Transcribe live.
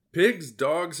Pigs,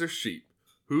 dogs, or sheep?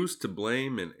 Who's to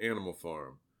blame in Animal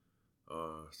Farm?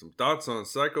 Some thoughts on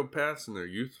psychopaths and their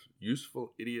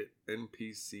useful idiot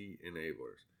NPC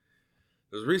enablers.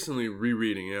 I was recently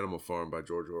rereading Animal Farm by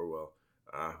George Orwell.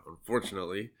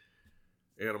 Unfortunately,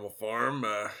 Animal Farm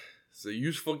is a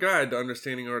useful guide to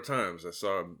understanding our times. I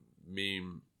saw a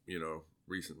meme,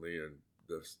 recently, and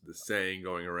the saying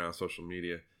going around social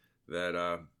media that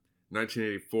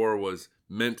 1984 was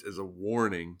meant as a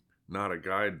warning, not a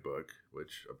guidebook,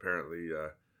 which apparently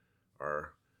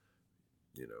our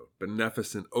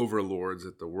beneficent overlords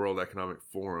at the World Economic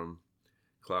Forum,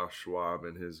 Klaus Schwab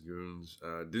and his goons,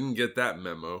 didn't get that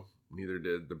memo. Neither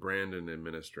did the Brandon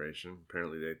administration.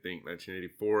 Apparently they think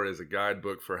 1984 is a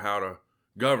guidebook for how to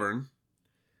govern,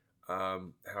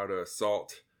 how to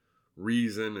assault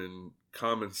reason and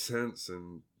common sense,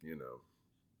 and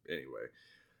anyway.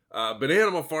 But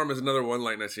Animal Farm is another one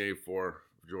like 1984,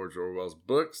 George Orwell's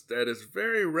books, that is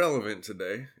very relevant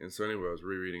today. And so anyway, I was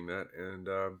rereading that, and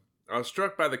I was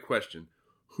struck by the question: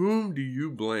 whom do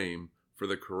you blame for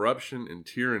the corruption and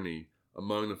tyranny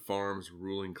among the farm's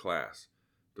ruling class?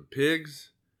 The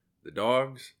pigs, the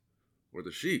dogs, or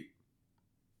the sheep?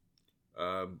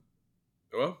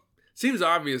 Well, seems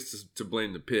obvious to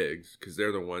blame the pigs, because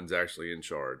they're the ones actually in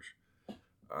charge.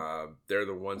 They're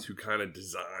the ones who kind of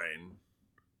design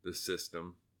the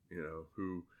system,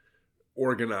 who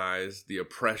organize the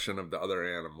oppression of the other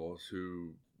animals,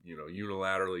 who,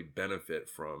 unilaterally benefit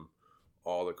from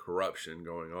all the corruption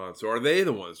going on. So are they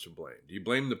the ones to blame? Do you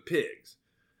blame the pigs?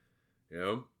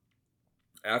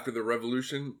 After the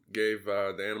revolution gave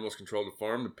the animals control of the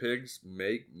farm, the pigs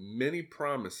make many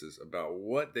promises about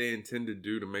what they intend to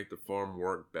do to make the farm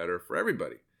work better for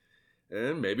everybody.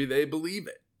 And maybe they believe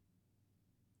it,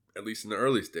 at least in the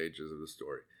early stages of the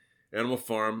story. Animal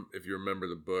Farm, if you remember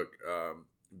the book,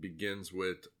 begins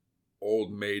with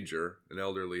Old Major, an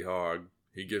elderly hog.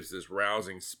 He gives this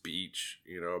rousing speech,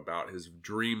 about his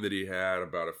dream that he had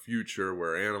about a future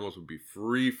where animals would be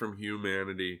free from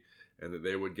humanity and that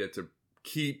they would get to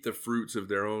keep the fruits of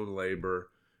their own labor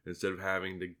instead of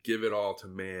having to give it all to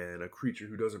man, a creature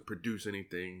who doesn't produce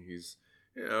anything. He's,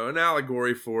 an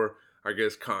allegory for, I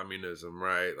guess, communism,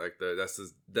 right? Like that's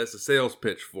the sales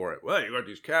pitch for it. Well, you got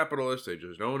these capitalists, they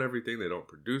just own everything, they don't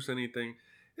produce anything.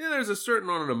 And there's a certain,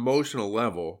 on an emotional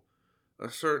level,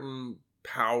 a certain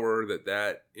power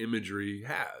that imagery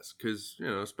has. Because,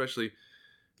 especially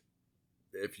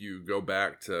if you go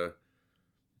back to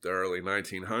the early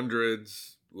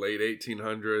 1900s, late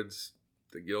 1800s,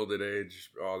 the Gilded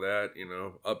Age, all that,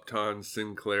 Upton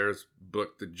Sinclair's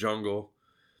book, The Jungle.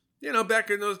 Back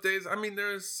in those days,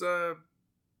 there's,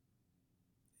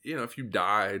 if you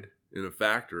died in a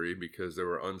factory because there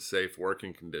were unsafe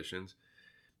working conditions,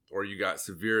 or you got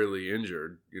severely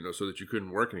injured, so that you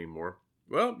couldn't work anymore,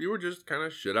 well, you were just kind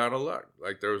of shit out of luck.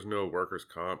 Like, there was no workers'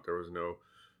 comp, there was no,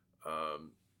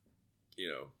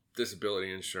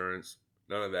 disability insurance,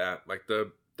 none of that. Like,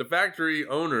 the factory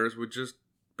owners would just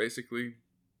basically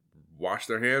wash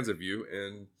their hands of you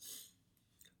and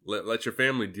let your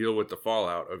family deal with the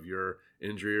fallout of your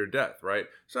injury or death, right?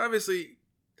 So obviously,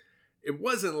 it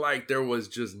wasn't like there was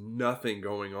just nothing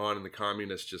going on and the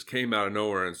communists just came out of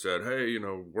nowhere and said, hey,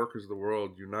 workers of the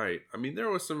world, unite. There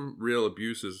was some real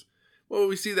abuses. Well,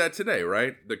 we see that today,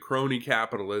 right? The crony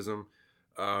capitalism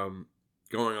going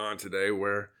on today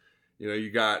where,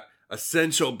 you got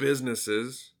essential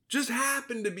businesses just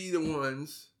happen to be the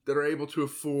ones that are able to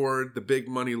afford the big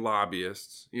money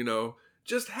lobbyists,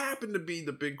 just happen to be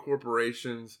the big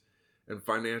corporations and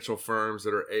financial firms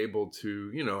that are able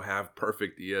to, have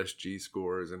perfect ESG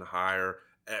scores and hire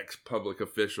ex-public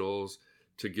officials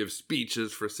to give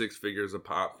speeches for 6 figures a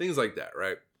pop, things like that,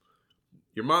 right?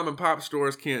 Your mom and pop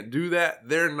stores can't do that.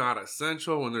 They're not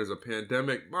essential when there's a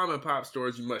pandemic. Mom and pop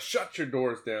stores, you must shut your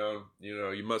doors down.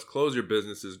 You must close your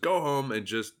businesses, go home and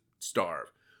just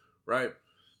starve, right?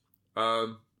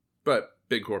 But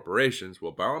big corporations,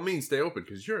 well, by all means, stay open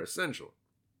because you're essential,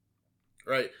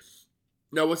 right?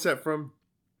 Now, what's that from?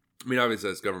 Obviously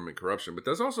that's government corruption, but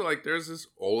there's also there's this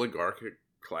oligarchic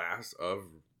class of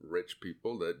rich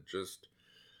people that just,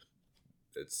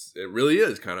 it really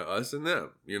is kind of us and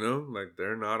them,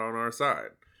 they're not on our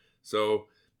side. So,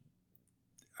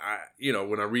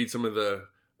 when I read some of the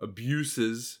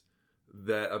abuses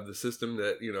of the system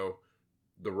that,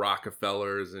 the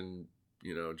Rockefellers and,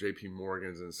 JP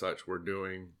Morgans and such were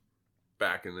doing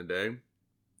back in the day,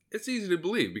 it's easy to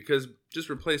believe because just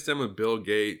replace them with Bill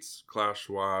Gates, Klaus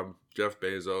Schwab, Jeff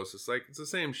Bezos. It's the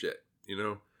same shit,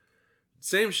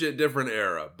 same shit, different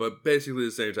era, but basically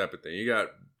the same type of thing. You got,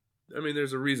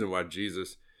 there's a reason why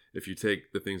Jesus if you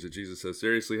take the things that Jesus says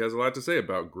seriously, has a lot to say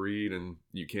about greed, and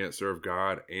you can't serve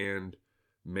God and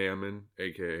mammon,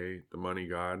 aka the money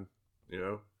god.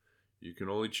 You can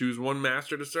only choose one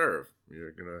master to serve.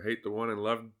 You're gonna hate the one and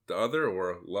love the other,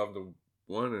 or love the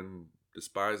one and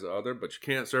despise the other, but you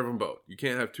can't serve them both. You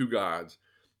can't have two gods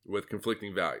with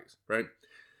conflicting values, right?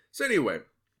 So anyway,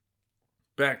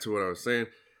 back to what I was saying.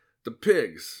 The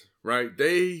pigs, right?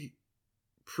 They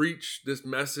preach this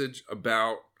message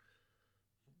about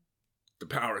the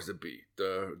powers that be,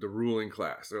 the ruling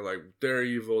class. They're like, they're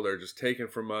evil. They're just taken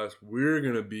from us. We're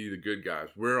going to be the good guys.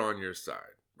 We're on your side,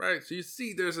 right? So you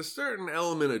see, there's a certain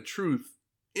element of truth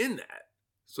in that.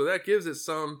 So that gives it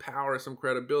some power, some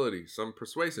credibility, some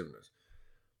persuasiveness.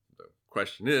 The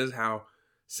question is, how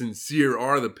sincere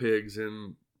are the pigs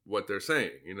in what they're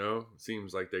saying? It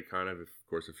seems like they kind of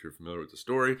course, if you're familiar with the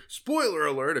story, spoiler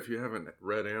alert, if you haven't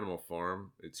read Animal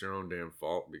Farm, it's your own damn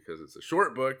fault, because it's a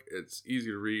short book, it's easy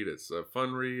to read, it's a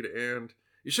fun read, and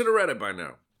you should have read it by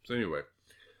now. So anyway,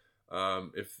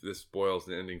 if this spoils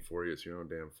the ending for you, it's your own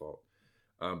damn fault.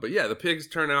 But yeah, the pigs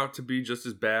turn out to be just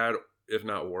as bad, if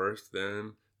not worse,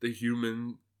 than the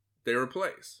human they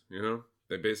replace.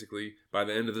 They basically, by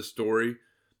the end of the story,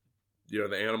 the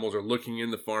animals are looking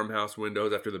in the farmhouse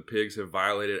windows after the pigs have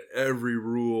violated every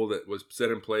rule that was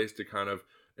set in place to kind of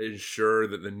ensure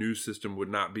that the new system would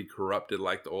not be corrupted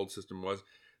like the old system was.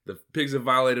 The pigs have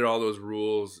violated all those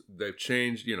rules. They've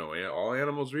changed, all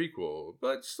animals are equal,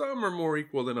 but some are more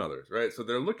equal than others, right? So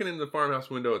they're looking in the farmhouse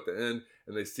window at the end,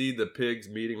 and they see the pigs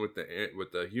meeting with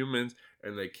the humans,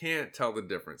 and they can't tell the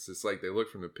difference. It's like they look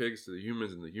from the pigs to the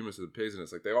humans and the humans to the pigs, and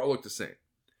it's like they all look the same,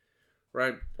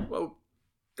 right? Well,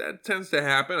 that tends to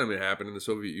happen. I mean, it happened in the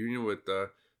Soviet Union with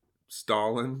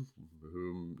Stalin,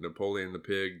 whom Napoleon the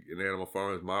Pig in Animal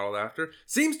Farm is modeled after.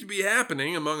 Seems to be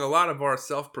happening among a lot of our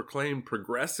self-proclaimed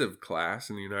progressive class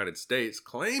in the United States,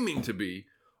 claiming to be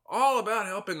all about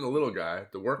helping the little guy,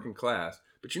 the working class.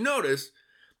 But you notice,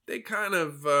 they kind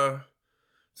of,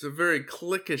 it's a very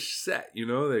cliquish set,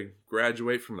 They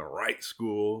graduate from the right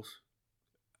schools,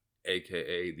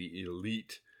 a.k.a. the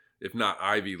elite. If not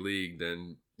Ivy League,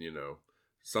 then,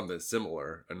 something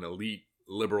similar, an elite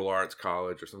liberal arts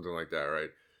college or something like that,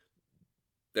 right?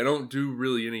 They don't do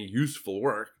really any useful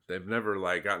work. They've never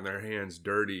gotten their hands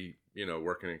dirty,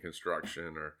 working in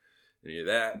construction or any of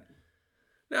that.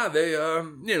 Now they,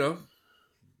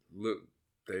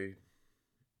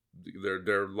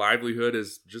 their livelihood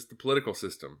is just the political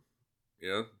system.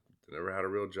 They never had a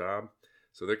real job,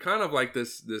 so they're kind of like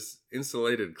this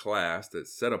insulated class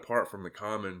that's set apart from the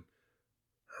common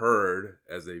herd,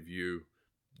 as they view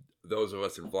those of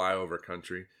us in flyover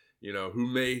country, who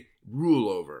may rule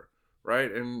over,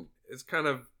 right? And it's kind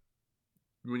of,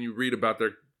 when you read about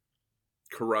their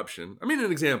corruption, I mean,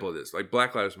 an example of this, like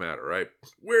Black Lives Matter, right?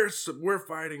 We're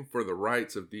fighting for the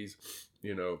rights of these,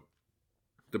 the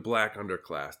black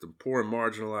underclass, the poor and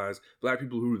marginalized black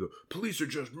people who the police are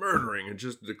just murdering and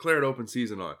just declared open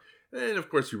season on. And of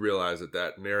course you realize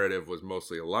that narrative was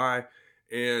mostly a lie,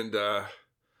 and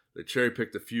they cherry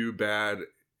picked a few bad,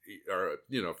 or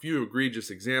a few egregious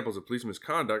examples of police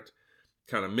misconduct,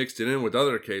 kind of mixed it in with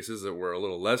other cases that were a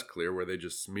little less clear, where they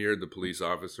just smeared the police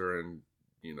officer and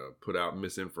put out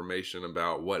misinformation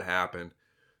about what happened,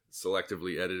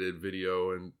 selectively edited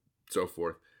video and so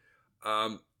forth.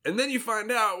 And then you find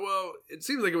out, well, it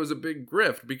seems like it was a big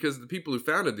grift, because the people who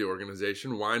founded the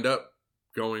organization wind up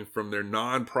going from their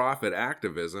non-profit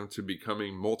activism to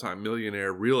becoming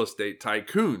multimillionaire real estate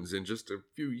tycoons in just a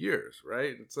few years,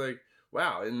 right? It's like,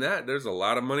 wow, in that, there's a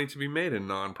lot of money to be made in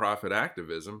nonprofit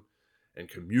activism and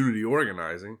community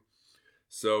organizing.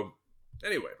 So,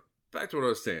 anyway, back to what I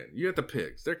was saying. You got the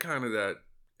pigs. They're kind of that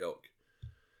ilk.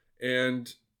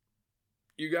 And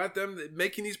you got them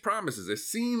making these promises. It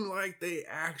seemed like they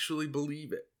actually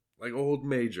believe it. Like Old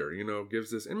Major,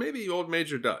 gives this, and maybe Old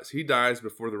Major does. He dies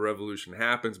before the revolution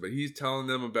happens, but he's telling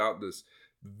them about this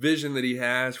vision that he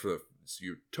has for the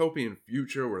utopian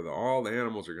future where all the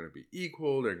animals are going to be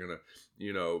equal. They're going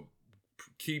to,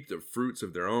 keep the fruits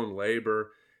of their own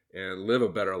labor and live a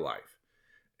better life.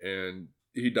 And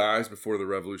he dies before the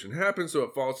revolution happens, so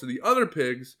it falls to the other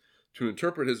pigs to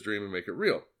interpret his dream and make it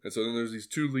real. And so then there's these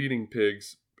two leading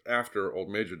pigs after Old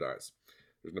Major dies.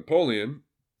 There's Napoleon,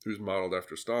 who's modeled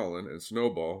after Stalin, and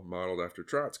Snowball, modeled after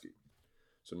Trotsky.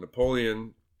 So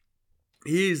Napoleon,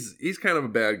 he's kind of a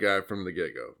bad guy from the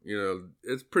get-go.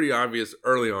 It's pretty obvious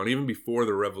early on, even before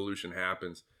the revolution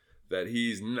happens, that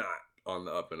he's not on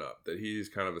the up and up, that he's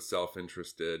kind of a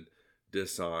self-interested,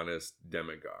 dishonest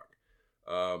demagogue.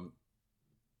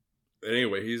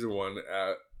 Anyway, he's the one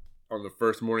on the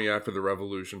first morning after the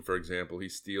revolution, for example, he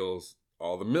steals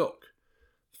all the milk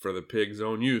for the pig's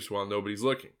own use while nobody's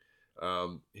looking.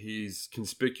 He's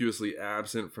conspicuously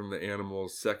absent from the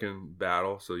animals' second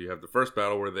battle. So you have the first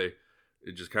battle where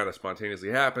it just kind of spontaneously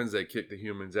happens. They kick the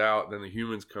humans out. Then the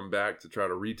humans come back to try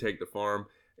to retake the farm.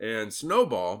 And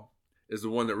Snowball is the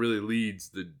one that really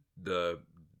leads the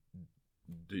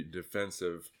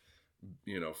defensive,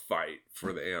 fight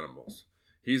for the animals.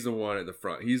 He's the one at the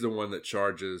front. He's the one that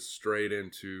charges straight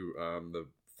into the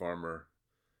farmer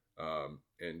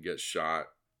and gets shot.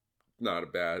 Not a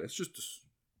bad. It's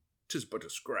just but a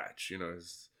scratch.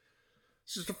 It's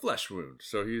just a flesh wound.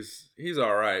 So he's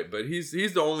all right. But he's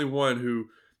the only one who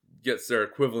gets their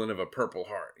equivalent of a Purple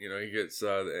Heart. He gets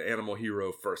the Animal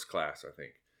Hero First Class, I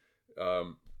think.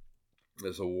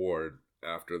 This award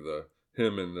after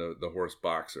him and the horse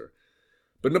Boxer.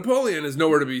 But Napoleon is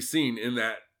nowhere to be seen in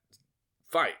that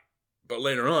fight. But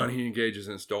later on, he engages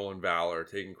in stolen valor,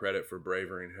 taking credit for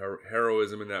bravery and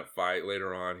heroism in that fight.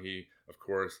 Later on, he, of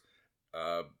course,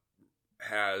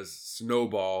 has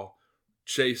Snowball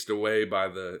chased away by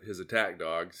his attack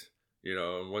dogs.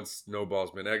 And once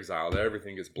Snowball's been exiled,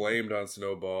 everything gets blamed on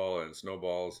Snowball, and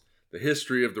the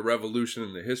history of the revolution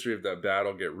and the history of that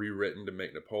battle get rewritten to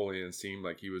make Napoleon seem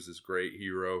like he was this great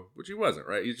hero, which he wasn't,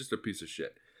 right? He's just a piece of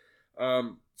shit.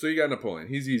 So you got Napoleon.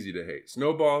 He's easy to hate.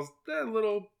 Snowball's a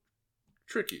little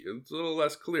tricky. It's a little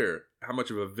less clear how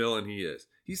much of a villain he is.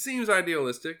 He seems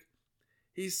idealistic.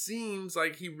 He seems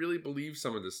like he really believes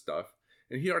some of this stuff.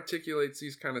 And he articulates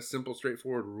these kind of simple,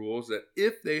 straightforward rules that,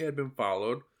 if they had been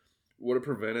followed, would have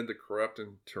prevented the corrupt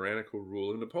and tyrannical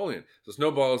rule of Napoleon. So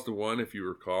Snowball is the one, if you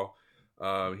recall.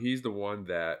 He's the one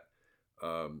that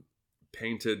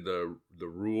painted the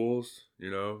rules,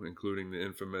 including the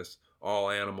infamous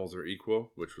 "all animals are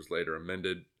equal," which was later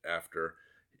amended after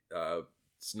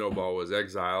Snowball was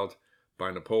exiled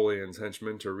by Napoleon's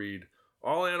henchmen to read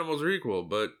 "all animals are equal,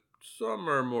 but some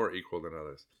are more equal than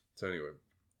others." So anyway,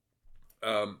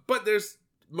 but there's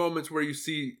moments where you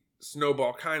see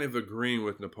Snowball kind of agreeing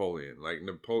with Napoleon. Like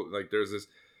there's this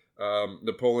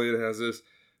Napoleon has this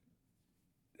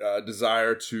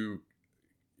desire to,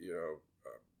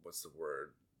 what's the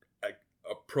word?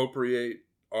 Appropriate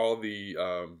all the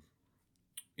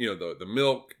the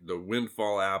milk, the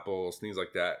windfall apples, things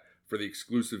like that, for the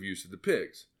exclusive use of the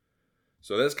pigs.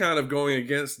 So that's kind of going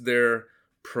against their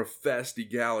professed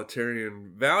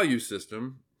egalitarian value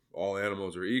system. All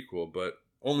animals are equal, but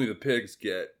only the pigs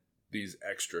get these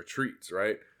extra treats,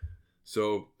 right?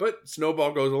 So, but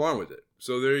Snowball goes along with it.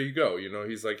 So there you go.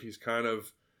 He's kind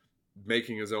of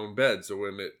making his own bed. So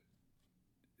and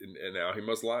now he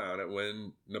must lie on it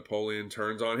when Napoleon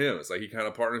turns on him. It's like he kind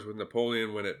of partners with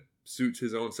Napoleon when it suits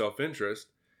his own self-interest.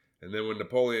 And then when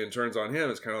Napoleon turns on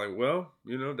him, it's kind of like, well,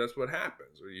 that's what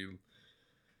happens. Or you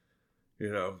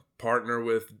partner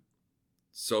with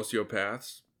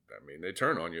sociopaths. I mean, they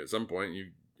turn on you at some point. You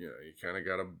kind of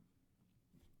got to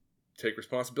take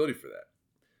responsibility for that.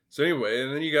 So anyway,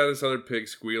 and then you got this other pig,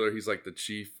 Squealer. He's like the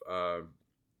chief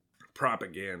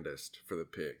propagandist for the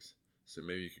pigs. So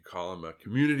maybe you could call him a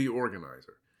community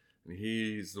organizer. And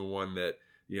he's the one that,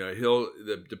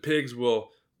 the pigs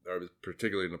will, or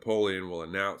particularly Napoleon, will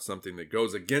announce something that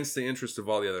goes against the interest of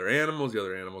all the other animals. The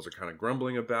other animals are kind of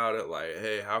grumbling about it. Like,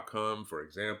 hey, how come, for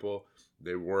example,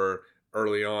 they were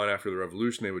early on after the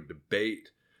revolution, they would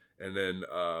debate. And then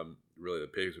really the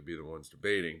pigs would be the ones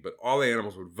debating. But all the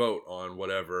animals would vote on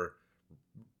whatever,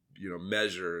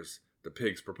 measures the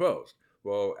pigs proposed.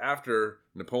 Well, after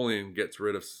Napoleon gets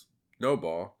rid of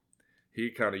Snowball, he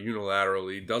kind of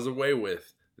unilaterally does away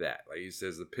with that. Like he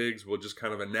says the pigs will just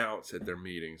kind of announce at their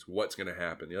meetings what's going to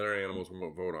happen. The other animals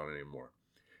won't vote on it anymore.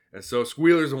 And so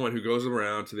Squealer's the one who goes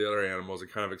around to the other animals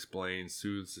and kind of explains,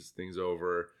 soothes things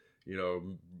over,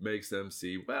 makes them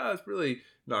see, well, it's really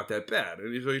not that bad.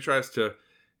 And so he tries to,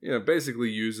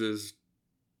 basically uses,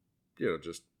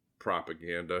 just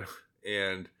propaganda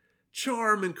and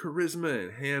charm and charisma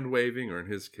and hand waving, or in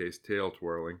his case, tail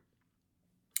twirling.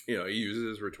 He uses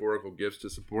his rhetorical gifts to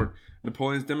support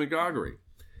Napoleon's demagoguery.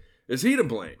 Is he to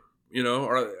blame?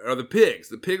 Are the pigs?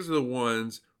 The pigs are the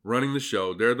ones running the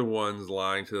show. They're the ones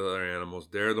lying to the other animals.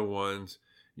 They're the ones,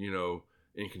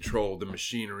 in control of the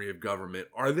machinery of government.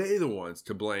 Are they the ones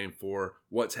to blame for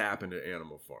what's happened at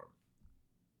Animal Farm?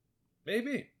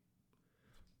 Maybe.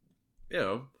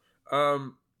 But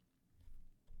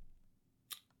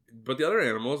the other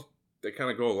animals, they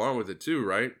kind of go along with it too,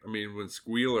 right? I mean, when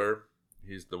Squealer,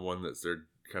 he's the one that's their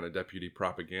kind of deputy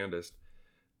propagandist,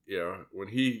 when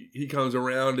he comes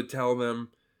around to tell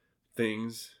them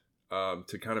things,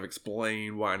 to kind of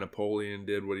explain why Napoleon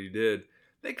did what he did,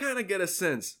 they kind of get a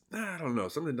sense, I don't know,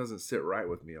 something doesn't sit right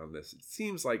with me on this. It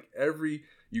seems like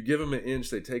you give them an inch,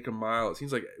 they take a mile. It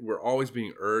seems like we're always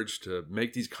being urged to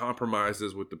make these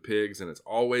compromises with the pigs, and it's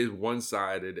always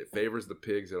one-sided. It favors the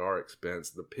pigs at our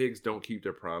expense. The pigs don't keep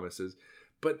their promises,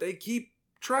 but they keep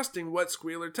trusting what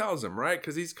Squealer tells them, right?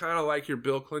 Because he's kind of like your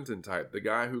Bill Clinton type, the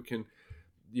guy who can,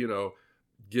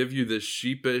 give you this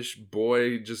sheepish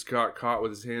boy just got caught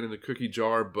with his hand in the cookie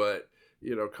jar, but,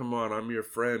 come on, I'm your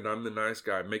friend. I'm the nice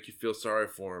guy. Make you feel sorry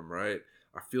for him, right?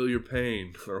 I feel your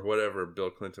pain, or whatever Bill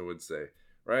Clinton would say,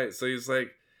 right? So he's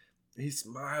like, he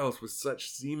smiles with such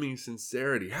seeming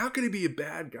sincerity. How could he be a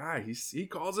bad guy? He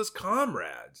calls us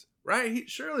comrades, right?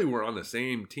 Surely we're on the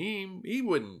same team. He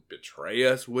wouldn't betray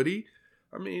us, would he?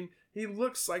 I mean, he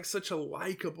looks like such a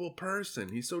likable person.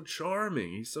 He's so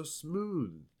charming. He's so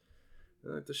smooth.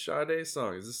 Like the Sade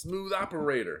song. He's a smooth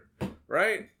operator,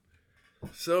 right?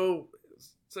 So,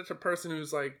 such a person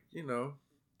who's like,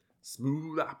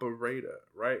 smooth operator,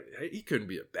 right? Hey, he couldn't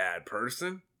be a bad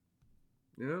person,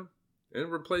 And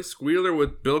replace Squealer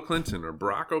with Bill Clinton or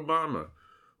Barack Obama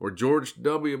or George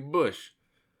W. Bush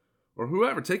or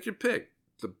whoever. Take your pick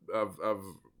of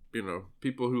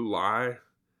people who lie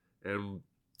and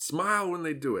smile when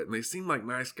they do it. And they seem like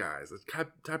nice guys. The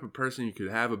type of person you could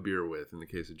have a beer with in the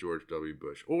case of George W.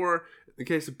 Bush. Or in the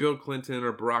case of Bill Clinton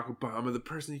or Barack Obama, the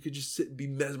person you could just sit and be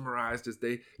mesmerized as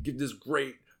they give this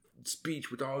great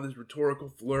speech with all this rhetorical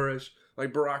flourish.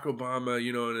 Like Barack Obama,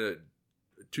 in a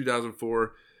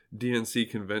 2004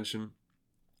 DNC convention.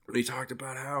 And he talked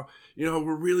about how,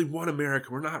 we're really one America.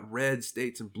 We're not red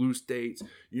states and blue states,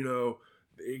 and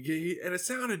it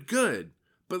sounded good.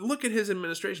 But look at his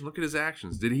administration. Look at his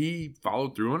actions. Did he follow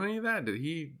through on any of that? Did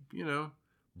he,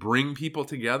 bring people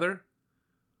together?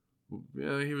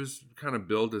 He was kind of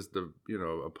billed as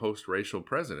a post-racial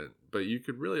president. But you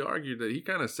could really argue that he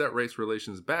kind of set race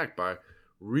relations back by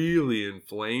really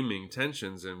inflaming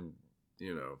tensions and,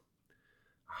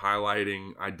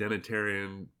 highlighting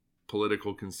identitarian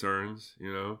political concerns,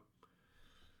 I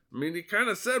mean, he kind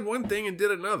of said one thing and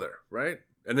did another, right?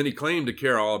 And then he claimed to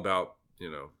care all about,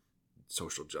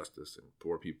 social justice and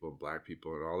poor people and black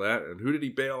people and all that. And who did he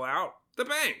bail out? The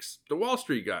banks, the Wall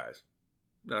Street guys,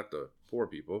 not the poor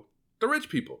people, the rich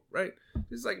people, right?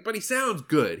 He's like, but he sounds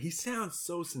good. He sounds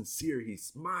so sincere. He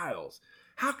smiles.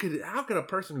 How could a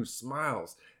person who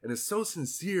smiles and is so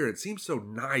sincere and seems so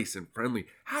nice and friendly,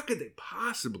 how could they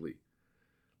possibly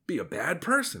be a bad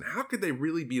person? How could they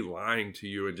really be lying to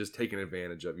you and just taking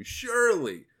advantage of you?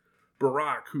 Surely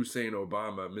Barack Hussein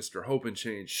Obama, Mr. Hope and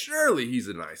Change, surely he's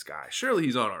a nice guy. Surely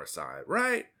he's on our side,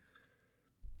 right?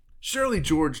 Surely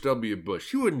George W.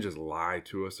 Bush, he wouldn't just lie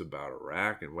to us about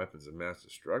Iraq and weapons of mass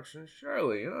destruction.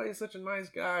 Surely, he's such a nice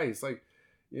guy. He's like,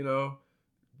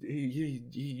 he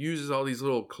uses all these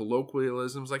little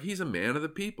colloquialisms. Like, he's a man of the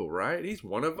people, right? He's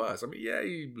one of us. I mean, yeah,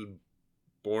 he was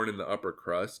born in the upper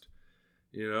crust,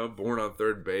 born on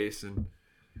third base and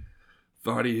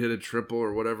thought he hit a triple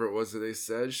or whatever it was that they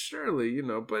said. Surely,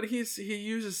 but he's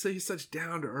such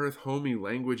down-to-earth, homey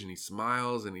language, and he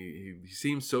smiles, and he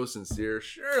seems so sincere.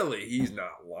 Surely he's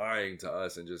not lying to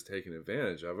us and just taking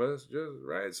advantage of us, just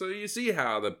right? So you see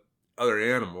how the other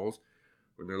animals,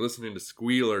 when they're listening to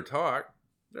Squealer talk,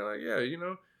 they're like, yeah,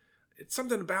 it's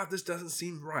something about this doesn't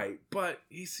seem right, but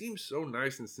he seems so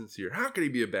nice and sincere. How could he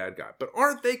be a bad guy? But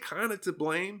aren't they kind of to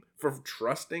blame for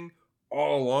trusting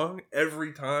all along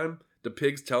every time the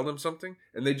pigs tell them something,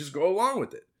 and they just go along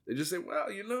with it? They just say, well,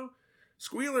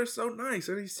 Squealer's so nice,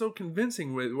 and he's so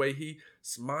convincing with the way he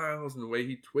smiles and the way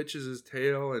he twitches his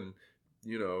tail and,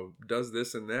 does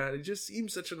this and that. He just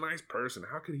seems such a nice person.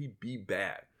 How could he be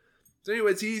bad? So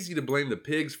anyway, it's easy to blame the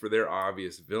pigs for their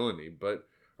obvious villainy, but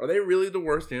are they really the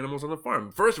worst animals on the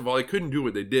farm? First of all, they couldn't do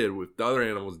what they did if the other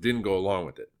animals didn't go along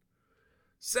with it.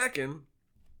 Second,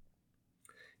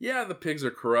 yeah, the pigs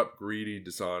are corrupt, greedy,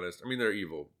 dishonest. I mean, they're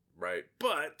evil, right?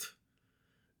 But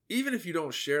even if you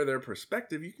don't share their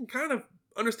perspective, you can kind of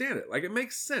understand it. Like, it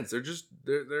makes sense.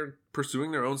 They're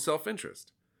pursuing their own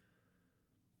self-interest,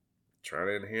 trying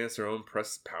to enhance their own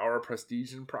power,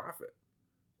 prestige, and profit.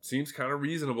 Seems kind of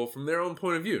reasonable from their own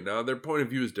point of view. Now, their point of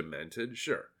view is demented,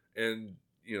 sure. And,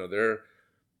 they're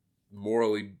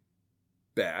morally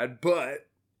bad, but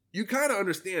you kind of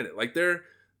understand it. Like, they're,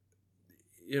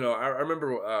 I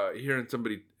remember hearing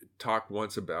somebody talk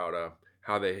once about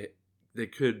how they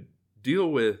could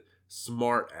deal with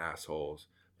smart assholes,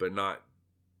 but not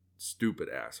stupid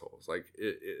assholes. Like,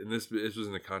 and this was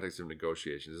in the context of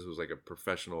negotiations. This was like a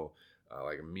professional,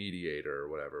 like a mediator or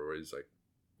whatever, where he's like,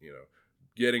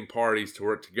 getting parties to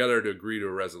work together to agree to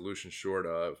a resolution short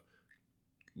of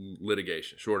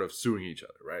litigation, short of suing each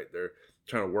other, right? They're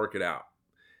trying to work it out.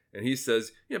 And he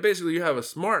says, yeah, basically you have a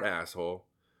smart asshole.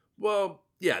 Well,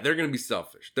 yeah, they're going to be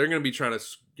selfish. They're going to be trying to,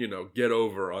 get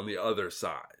over on the other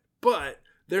side. But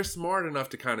they're smart enough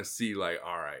to kind of see like,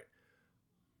 all right,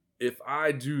 if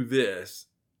I do this,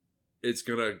 it's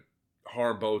going to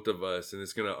harm both of us and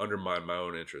it's going to undermine my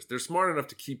own interest. They're smart enough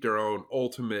to keep their own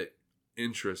ultimate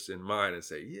interests in mind and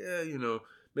say, yeah,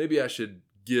 maybe I should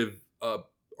give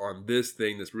up on this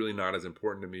thing that's really not as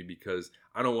important to me because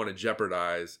I don't want to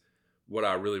jeopardize what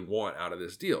I really want out of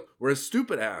this deal. Whereas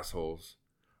stupid assholes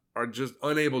are just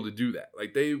unable to do that.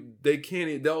 Like they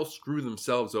can't, they'll screw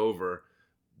themselves over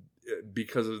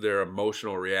because of their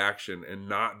emotional reaction and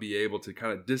not be able to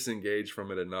kind of disengage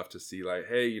from it enough to see like,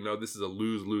 hey, this is a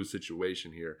lose-lose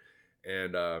situation here.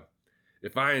 And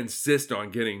if I insist on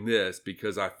getting this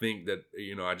because I think that,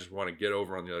 I just want to get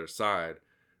over on the other side,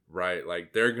 right?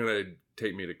 Like they're going to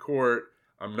take me to court.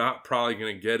 I'm not probably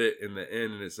going to get it in the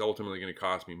end and it's ultimately going to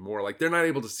cost me more. Like they're not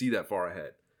able to see that far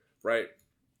ahead, right?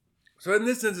 So in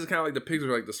this sense, it's kind of like the pigs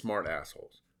are like the smart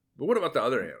assholes. But what about the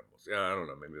other animals? Yeah, I don't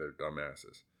know. Maybe they're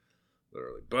dumbasses.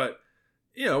 Literally. But,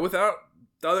 without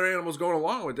the other animals going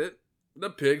along with it, the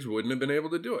pigs wouldn't have been able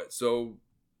to do it. So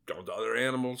don't the other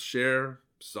animals share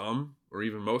some or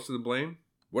even most of the blame?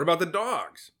 What about the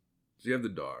dogs? So you have the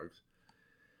dogs.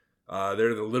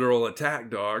 They're the literal attack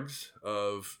dogs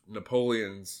of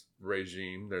Napoleon's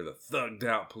regime. They're the thugged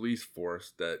out police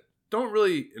force that don't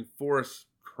really enforce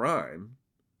crime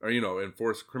or,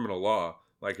 enforce criminal law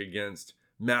like against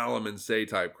Malum and Say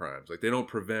type crimes. Like they don't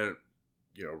prevent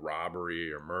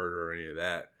robbery or murder or any of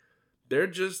that. They're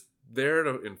just there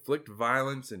to inflict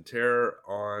violence and terror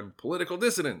on political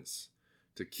dissidents,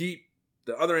 to keep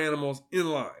the other animals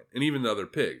in line, and even the other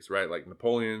pigs, right? Like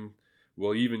Napoleon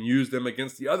will even use them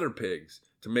against the other pigs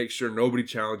to make sure nobody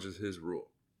challenges his rule.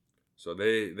 So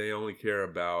they only care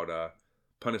about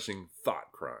punishing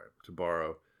thought crime, to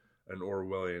borrow an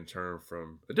Orwellian term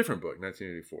from a different book,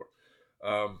 1984.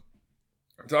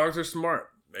 Dogs are smart.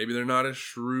 Maybe they're not as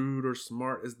shrewd or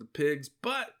smart as the pigs,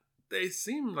 but they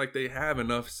seem like they have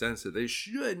enough sense that they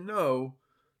should know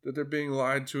that they're being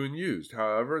lied to and used.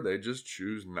 However, they just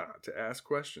choose not to ask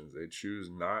questions. They choose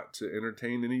not to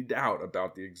entertain any doubt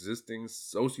about the existing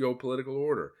socio-political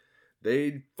order.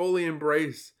 They fully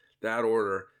embrace that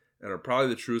order and are probably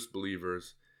the truest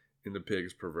believers in the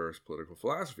pigs' perverse political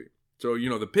philosophy. So,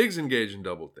 the pigs engage in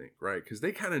doublethink, right? Because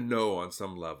they kind of know on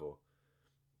some level,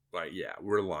 like, yeah,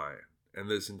 we're lying. And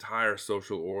this entire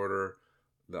social order,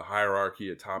 the hierarchy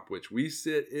atop which we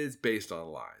sit, is based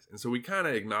on lies. And so we kind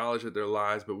of acknowledge that they're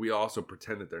lies, but we also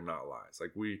pretend that they're not lies.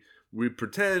 Like we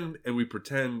pretend and we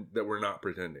pretend that we're not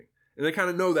pretending. And they kind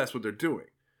of know that's what they're doing.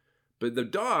 But the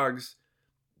dogs,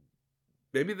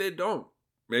 maybe they don't.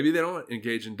 Maybe they don't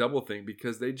engage in doublethink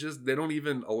because they don't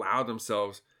even allow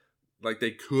themselves, like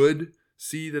they could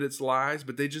see that it's lies,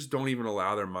 but they just don't even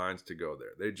allow their minds to go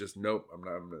there. They just, nope, I'm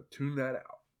going to tune that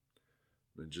out.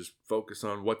 And just focus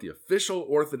on what the official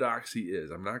orthodoxy is.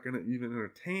 I'm not going to even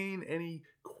entertain any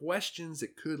questions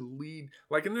that could lead.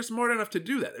 And they're smart enough to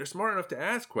do that. They're smart enough to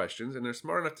ask questions, and they're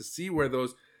smart enough to see where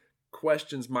those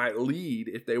questions might lead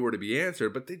if they were to be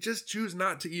answered, but they just choose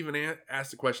not to even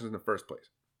ask the questions in the first place.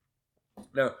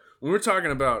 Now, when we're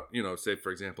talking about, say,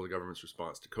 for example, the government's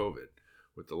response to COVID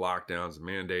with the lockdowns and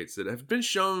mandates that have been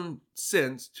shown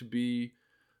since to be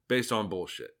based on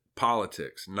bullshit.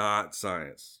 Politics, not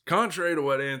science. Contrary to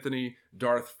what Anthony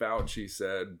Darth Fauci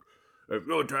said, if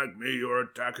you attack me, you're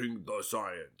attacking the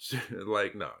science.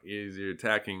 No, you're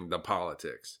attacking the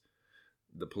politics,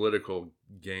 the political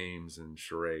games and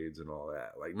charades and all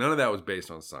that. None of that was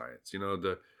based on science.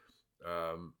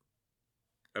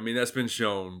 That's been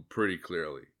shown pretty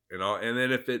clearly. And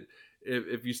then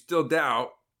if you still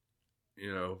doubt,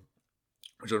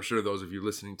 which I'm sure those of you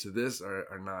listening to this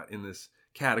are not in this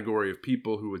category of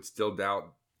people who would still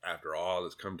doubt, after all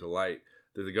that's come to light,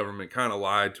 that the government kind of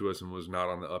lied to us and was not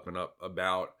on the up and up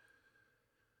about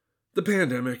the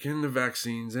pandemic and the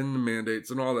vaccines and the mandates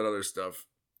and all that other stuff,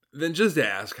 then just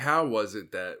ask, how was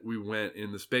it that we went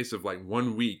in the space of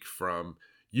 1 week from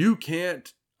you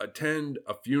can't attend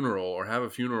a funeral or have a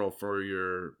funeral for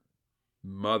your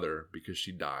mother because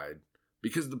she died,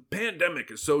 because the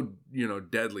pandemic is so,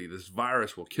 deadly. This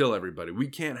virus will kill everybody. We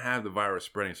can't have the virus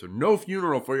spreading, so no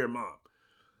funeral for your mom.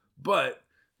 But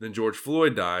then George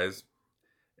Floyd dies,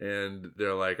 and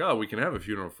they're like, oh, we can have a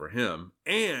funeral for him.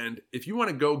 And if you want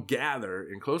to go gather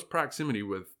in close proximity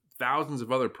with thousands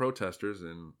of other protesters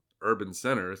in urban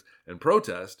centers and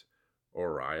protest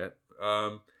or riot,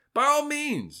 by all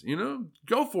means,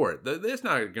 go for it. It's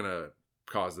not going to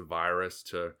cause the virus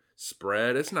to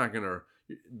spread. It's not going to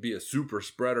be a super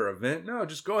spreader event. No,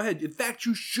 just go ahead. In fact,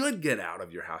 you should get out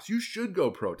of your house. You should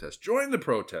go protest. Join the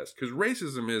protest, because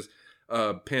racism is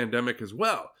a pandemic as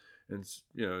well. And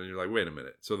you're like, wait a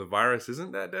minute. So the virus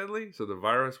isn't that deadly? So the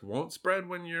virus won't spread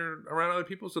when you're around other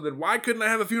people? So then why couldn't I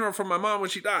have a funeral for my mom when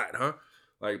she died, huh?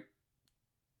 Like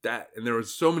that. And there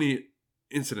was so many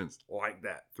incidents like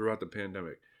that throughout the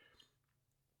pandemic.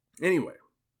 Anyway,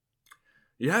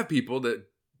 you have people that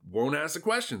won't ask the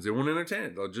questions. They won't entertain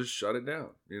it. They'll just shut it down.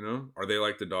 Are they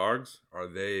like the dogs? Are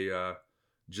they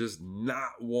just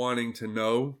not wanting to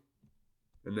know?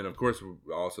 And then, of course,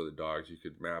 also the dogs, you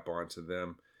could map onto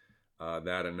them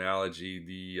that analogy.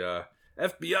 The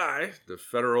FBI, the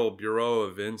Federal Bureau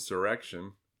of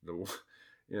Insurrection,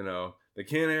 they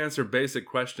can't answer basic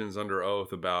questions under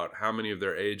oath about how many of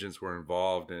their agents were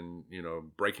involved in,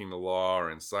 breaking the law or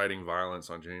inciting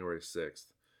violence on January 6th,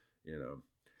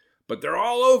 But they're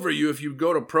all over you if you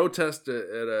go to protest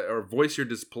or voice your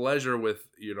displeasure with,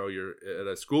 at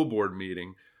a school board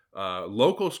meeting,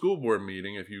 local school board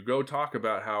meeting. If you go talk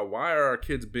about why are our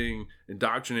kids being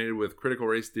indoctrinated with critical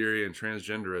race theory and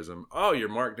transgenderism? Oh, you're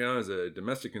marked down as a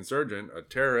domestic insurgent, a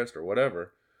terrorist, or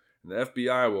whatever. And the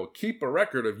FBI will keep a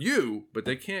record of you, but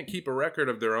they can't keep a record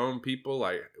of their own people,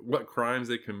 like what crimes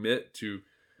they commit to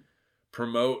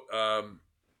promote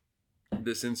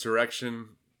this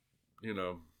insurrection,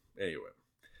 Anyway,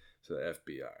 so the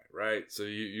FBI, right? So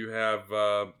you have,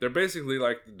 they're basically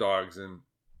like the dogs in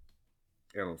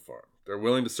Animal Farm. They're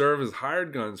willing to serve as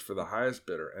hired guns for the highest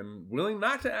bidder and willing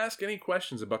not to ask any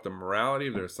questions about the morality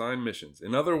of their assigned missions.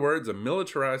 In other words, a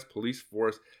militarized police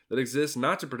force that exists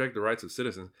not to protect the rights of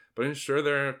citizens, but ensure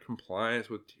their compliance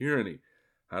with tyranny.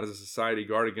 How does a society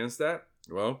guard against that?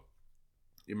 Well,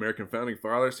 the American founding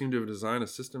fathers seem to have designed a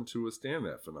system to withstand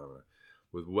that phenomenon,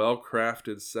 with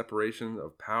well-crafted separation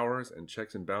of powers and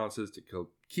checks and balances to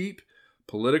keep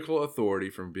political authority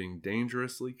from being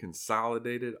dangerously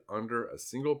consolidated under a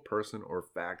single person or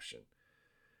faction.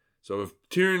 So if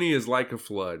tyranny is like a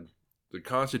flood, the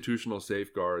constitutional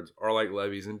safeguards are like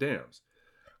levees and dams.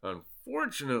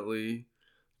 Unfortunately,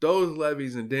 those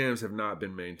levees and dams have not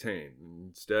been maintained.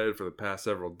 Instead, for the past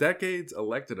several decades,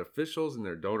 elected officials and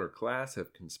their donor class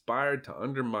have conspired to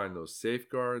undermine those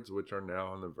safeguards, which are now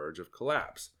on the verge of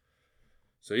collapse.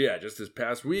 So yeah, just this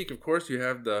past week, of course, you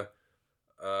have the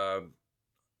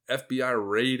FBI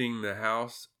raiding the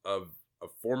house of a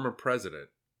former president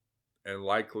and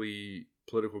likely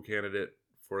political candidate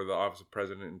for the office of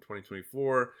president in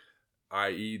 2024,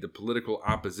 i.e. the political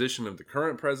opposition of the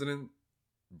current president,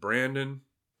 Brandon,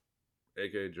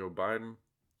 aka Joe Biden.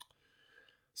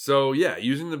 So yeah,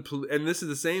 and this is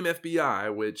the same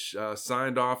FBI which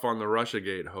signed off on the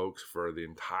Russiagate hoax for the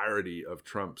entirety of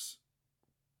Trump's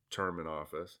term in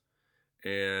office,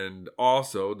 and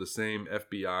also the same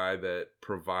FBI that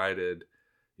provided,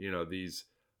 these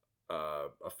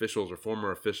officials or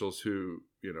former officials who,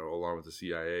 along with the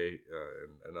CIA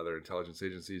and other intelligence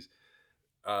agencies,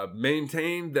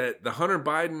 maintained that the Hunter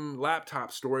Biden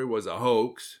laptop story was a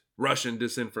hoax, Russian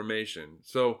disinformation.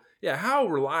 So, yeah, how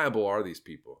reliable are these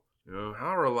people?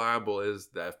 How reliable is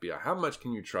the FBI? How much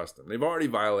can you trust them? They've already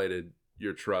violated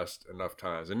your trust enough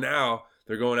times. And now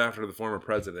they're going after the former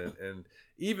president. And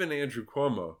even Andrew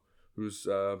Cuomo, who's,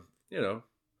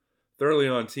 thoroughly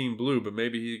on Team Blue, but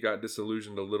maybe he got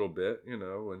disillusioned a little bit,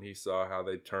 when he saw how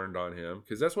they turned on him.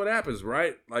 Because that's what happens,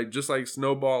 right? Just like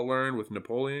Snowball learned with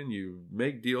Napoleon, you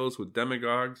make deals with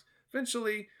demagogues.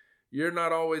 Eventually, you're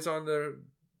not always on the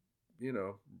I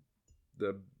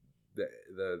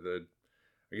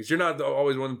guess you're not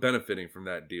always one benefiting from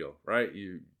that deal, right?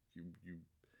 You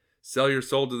sell your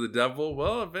soul to the devil.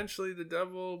 Well, eventually the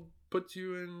devil puts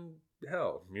you in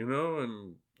hell,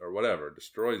 and or whatever,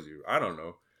 destroys you. I don't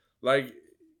know.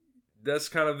 That's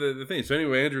kind of the thing. So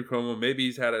anyway, Andrew Cuomo, maybe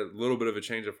he's had a little bit of a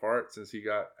change of heart since he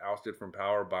got ousted from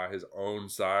power by his own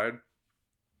side.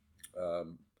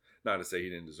 Not to say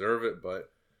he didn't deserve it,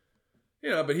 but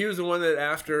but he was the one that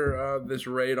after this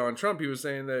raid on Trump, he was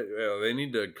saying that they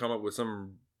need to come up with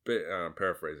some,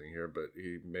 paraphrasing here, but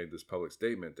he made this public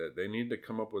statement that they need to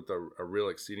come up with a real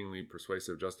exceedingly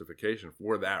persuasive justification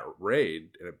for that raid.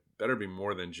 And it better be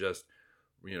more than just,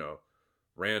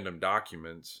 random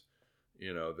documents,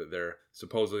 that they're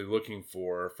supposedly looking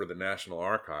for the National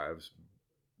Archives.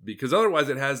 Because otherwise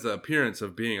it has the appearance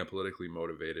of being a politically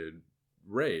motivated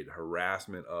raid,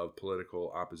 harassment of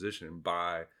political opposition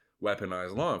by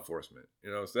weaponized law enforcement.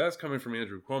 So that's coming from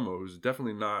Andrew Cuomo, who's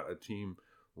definitely not a Team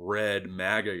Red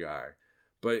MAGA guy.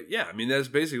 But yeah, that's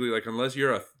basically unless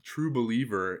you're a true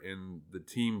believer in the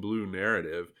Team Blue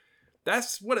narrative,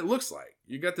 that's what it looks like.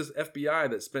 You got this FBI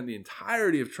that spent the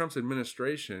entirety of Trump's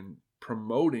administration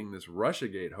promoting this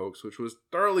Russiagate hoax, which was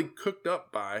thoroughly cooked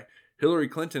up by Hillary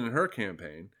Clinton and her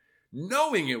campaign,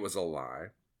 knowing it was a lie.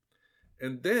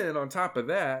 And then on top of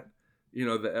that, the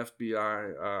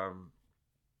FBI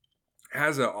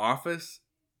has an office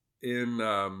in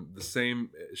the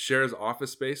same, shares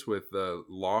office space with the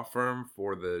law firm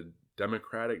for the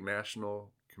Democratic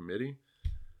National Committee.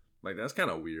 Like, that's kind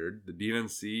of weird. The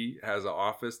DNC has an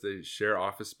office, they share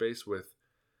office space with,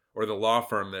 or the law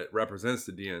firm that represents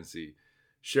the DNC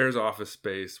shares office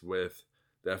space with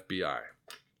the FBI.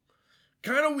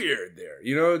 Kind of weird there.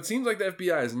 It seems like the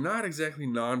FBI is not exactly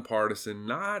nonpartisan,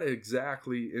 not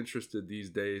exactly interested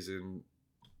these days in,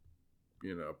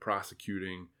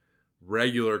 prosecuting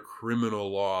regular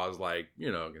criminal laws like,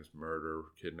 against murder,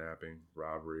 kidnapping,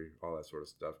 robbery, all that sort of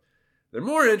stuff. They're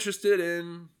more interested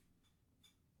in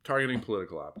targeting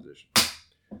political opposition.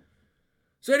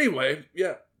 So anyway,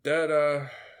 yeah,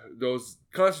 those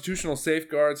constitutional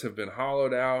safeguards have been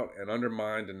hollowed out and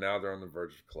undermined, and now they're on the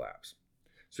verge of collapse.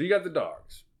 So you got the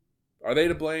dogs. Are they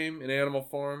to blame in animal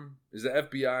farm? Is the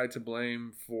FBI to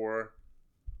blame for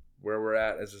where we're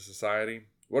at as a society?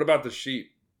 What about the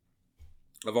sheep?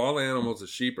 Of all animals, the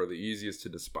sheep are the easiest to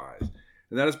despise.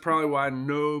 And that is probably why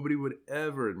nobody would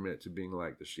ever admit to being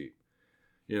like the sheep.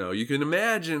 You can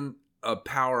imagine a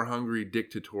power-hungry,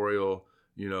 dictatorial,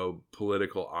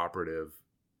 political operative,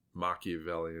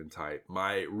 Machiavellian type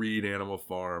might read Animal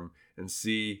Farm and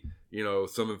see,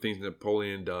 some of the things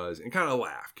Napoleon does and kind of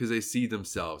laugh because they see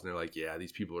themselves and they're like, yeah,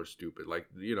 these people are stupid. Like,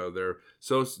 they're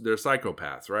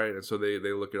psychopaths, right? And so they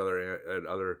look at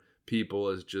other people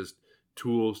as just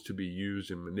tools to be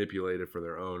used and manipulated for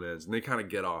their own ends, and they kind of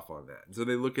get off on that. And so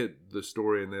they look at the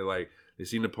story and they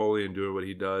see Napoleon doing what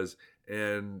he does,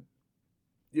 and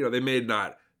they may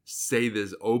not say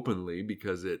this openly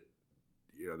because it,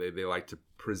 they like to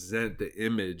present the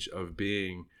image of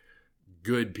being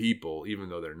good people even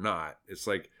though they're not. It's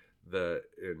like the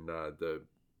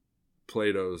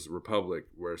Plato's Republic,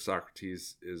 where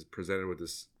Socrates is presented with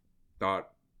this thought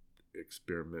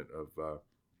experiment of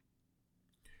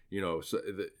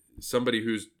somebody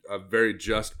who's a very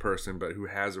just person but who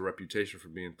has a reputation for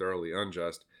being thoroughly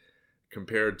unjust,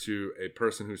 compared to a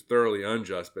person who's thoroughly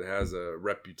unjust but has a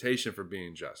reputation for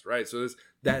being just, right? So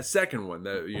that second one,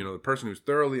 the person who's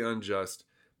thoroughly unjust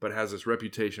but has this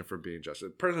reputation for being just, the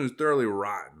person who's thoroughly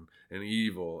rotten and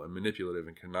evil and manipulative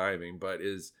and conniving, but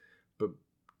is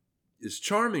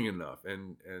charming enough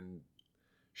and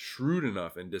shrewd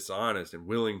enough and dishonest and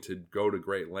willing to go to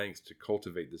great lengths to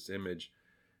cultivate this image,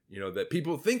 that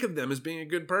people think of them as being a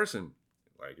good person,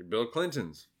 like Bill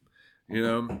Clinton's,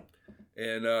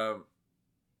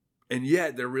 and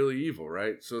yet they're really evil,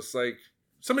 right? So it's like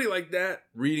somebody like that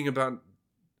reading about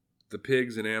the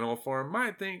pigs in Animal Farm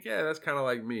might think, yeah, that's kind of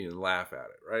like me, and laugh at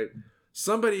it, right?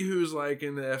 Somebody who's like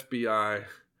in the FBI,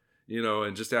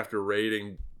 and just after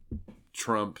raiding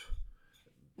Trump's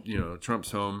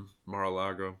home,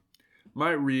 Mar-a-Lago,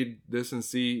 might read this and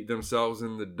see themselves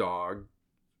in the dog,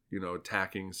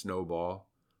 attacking Snowball,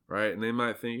 right? And they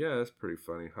might think, yeah, that's pretty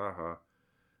funny, haha.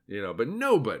 But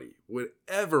nobody would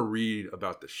ever read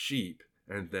about the sheep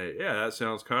and think, yeah, that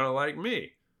sounds kind of like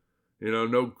me.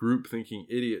 No group thinking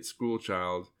idiot school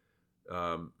child,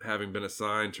 having been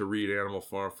assigned to read Animal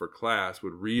Farm for class,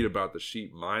 would read about the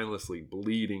sheep mindlessly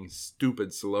bleeding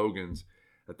stupid slogans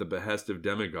at the behest of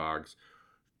demagogues.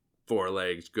 4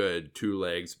 legs good, 2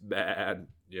 legs bad,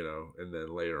 and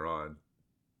then later on,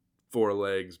 4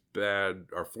 legs bad,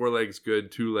 or 4 legs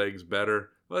good, 2 legs better.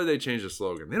 Well, they changed the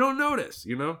slogan. They don't notice,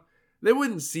 They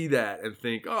wouldn't see that and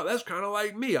think, oh, that's kind of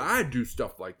like me. I do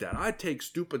stuff like that. I take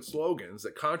stupid slogans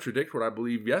that contradict what I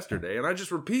believed yesterday, and I just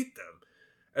repeat them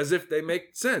as if they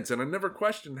make sense. And I never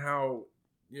question how,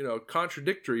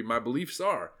 contradictory my beliefs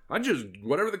are. I just,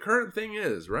 whatever the current thing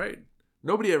is, right?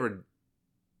 Nobody ever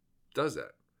does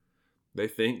that. They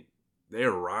think they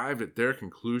arrived at their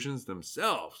conclusions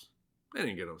themselves. They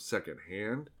didn't get them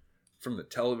secondhand from the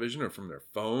television or from their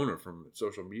phone or from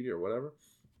social media or whatever.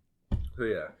 So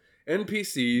yeah,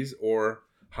 NPCs, or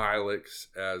Hylics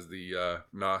as the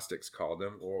Gnostics called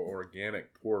them, or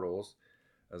organic portals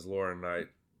as Laura Knight,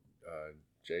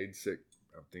 Jadesic,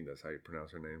 I think that's how you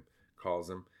pronounce her name, calls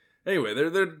them. Anyway,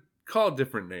 they're called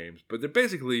different names, but they're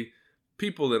basically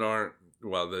people that aren't,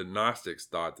 well, the Gnostics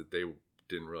thought that they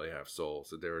didn't really have souls,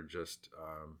 that they were just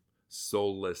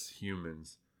soulless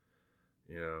humans,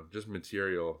 just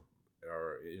material,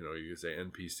 or you could say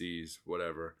NPCs,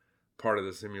 whatever, part of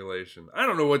the simulation. I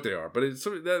don't know what they are, but it's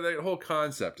that whole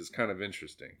concept is kind of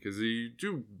interesting because you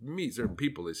do meet certain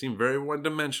people. They seem very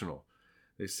one-dimensional.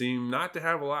 They seem not to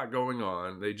have a lot going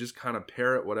on. They just kind of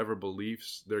parrot whatever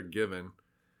beliefs they're given.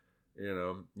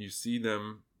 You see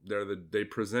them They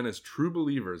present as true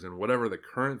believers in whatever the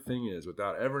current thing is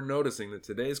without ever noticing that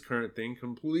today's current thing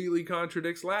completely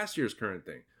contradicts last year's current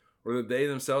thing, or that they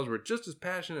themselves were just as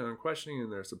passionate and unquestioning in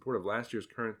their support of last year's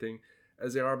current thing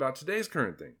as they are about today's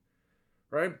current thing,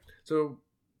 right? So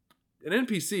an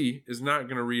NPC is not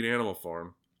going to read Animal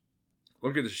Farm,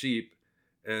 look at the sheep,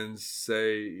 and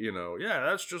say, yeah,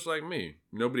 that's just like me.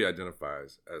 Nobody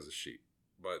identifies as a sheep,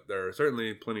 but there are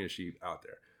certainly plenty of sheep out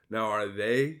there. Now, are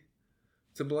they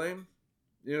to blame?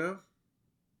 I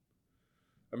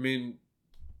mean,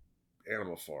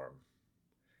 Animal Farm.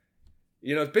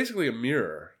 It's basically a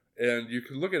mirror, and you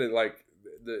can look at it like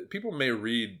the people may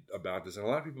read about this, and a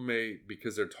lot of people may,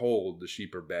 because they're told the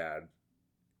sheep are bad.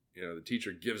 The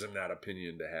teacher gives them that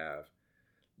opinion to have.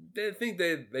 They think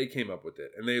they came up with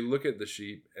it, and they look at the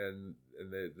sheep, and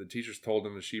the teachers told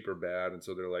them the sheep are bad, and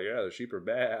so they're like, yeah, the sheep are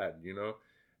bad,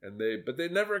 but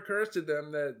it never occurs to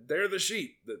them that they're the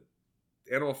sheep, that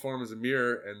Animal Farm is a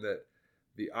mirror, and that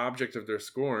the object of their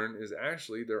scorn is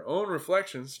actually their own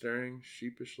reflection staring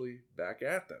sheepishly back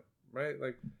at them, right?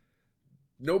 Like,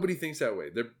 nobody thinks that way.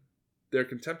 They're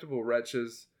contemptible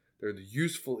wretches. They're the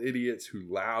useful idiots who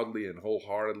loudly and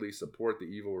wholeheartedly support the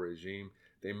evil regime.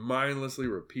 They mindlessly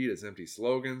repeat its empty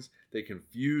slogans. They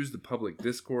confuse the public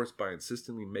discourse by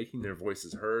insistently making their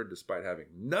voices heard despite having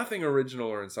nothing original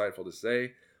or insightful to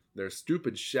say. Their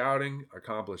stupid shouting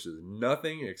accomplishes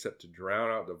nothing except to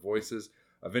drown out the voices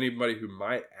of anybody who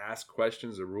might ask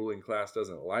questions the ruling class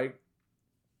doesn't like.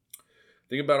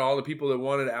 Think about all the people that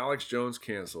wanted Alex Jones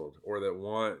canceled, or that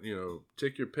want,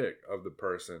 take your pick of the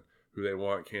person who they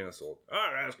want canceled.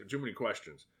 I'm asking too many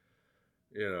questions.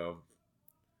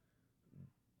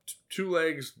 2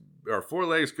 legs or 4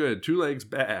 legs good, 2 legs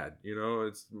bad.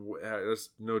 It's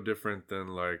no different than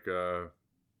like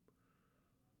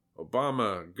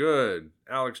Obama good,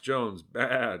 Alex Jones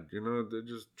bad. They're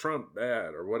just Trump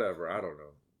bad or whatever. I don't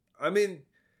know. I mean,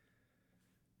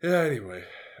 yeah. Anyway,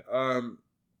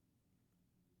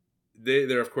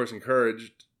 they're of course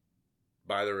encouraged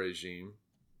by the regime.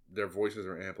 Their voices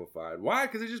are amplified. Why?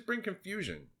 Because they just bring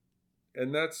confusion.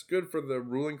 And that's good for the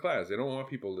ruling class. They don't want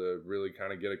people to really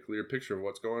kind of get a clear picture of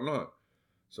what's going on.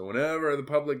 So whenever the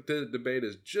public debate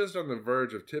is just on the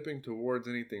verge of tipping towards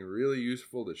anything really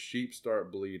useful, the sheep start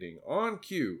bleeding. On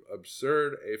cue,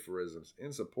 absurd aphorisms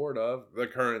in support of the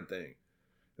current thing.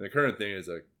 And the current thing is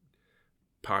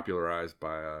popularized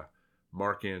by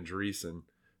Mark Andreessen,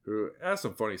 who has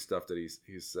some funny stuff that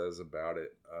he says about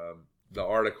it. The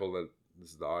article that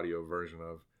this is the audio version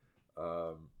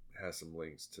of has some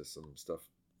links to some stuff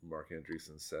Mark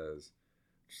Andreessen says,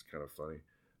 which is kind of funny.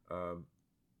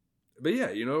 But yeah,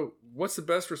 what's the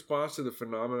best response to the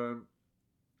phenomenon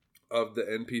of the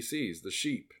NPCs, the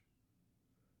sheep?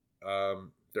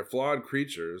 They're flawed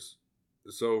creatures.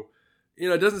 So,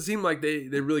 it doesn't seem like they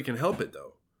really can help it,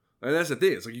 though. And that's the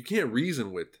thing. It's like you can't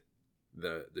reason with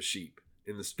the sheep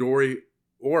in the story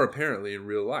or apparently in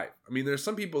real life. I mean, there's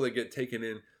some people that get taken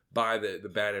in by the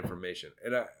bad information.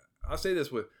 And I'll say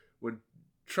this when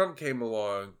Trump came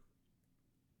along,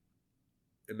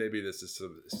 and maybe this is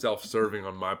self-serving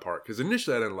on my part, because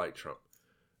initially I didn't like Trump.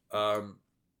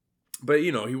 But,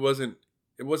 it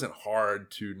wasn't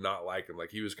hard to not like him. Like,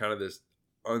 he was kind of this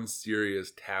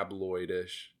unserious,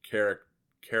 tabloidish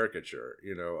caricature,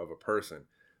 of a person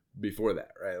before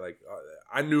that, right? Like,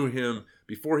 I knew him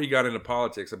before he got into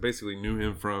politics. I basically knew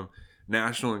him from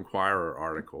National Enquirer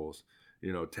articles,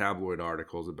 tabloid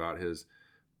articles about his,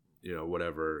 his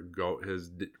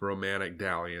romantic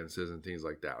dalliances and things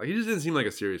like that. Like, he just didn't seem like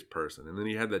a serious person. And then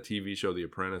he had that TV show, The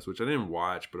Apprentice, which I didn't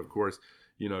watch, but of course,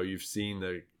 you've seen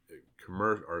the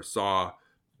commercial, or saw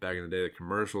back in the day the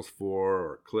commercials for,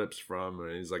 or clips from,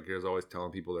 and he was always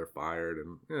telling people they're fired,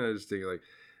 and just thinking like,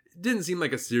 it didn't seem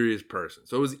like a serious person.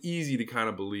 So it was easy to kind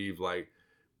of believe like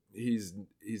he's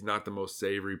not the most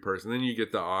savory person. Then you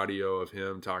get the audio of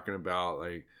him talking about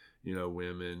like,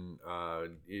 women,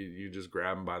 you just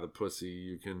grab them by the pussy.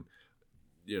 You can,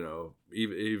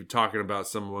 even talking about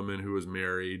some woman who was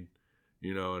married,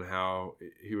 and how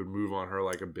he would move on her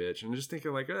like a bitch, and just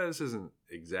thinking like, this isn't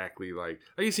exactly like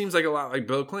he seems like a lot like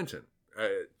Bill Clinton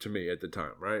to me at the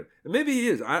time, right? And maybe he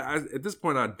is. I at this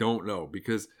point I don't know,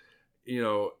 because,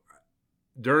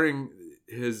 during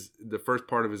the first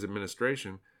part of his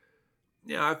administration,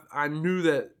 I knew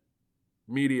that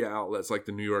media outlets like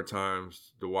the New York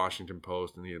Times, the Washington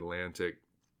Post, and the Atlantic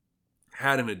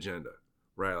had an agenda,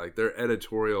 right? Like, their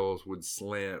editorials would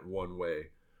slant one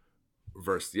way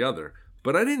versus the other.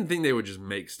 But I didn't think they would just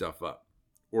make stuff up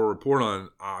or report on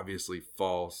obviously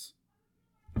false,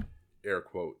 air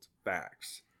quotes,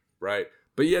 facts, right?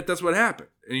 But yet that's what happened.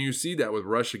 And you see that with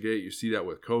Russiagate, you see that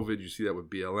with COVID, you see that with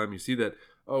BLM, you see that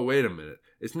oh, wait a minute.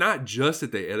 It's not just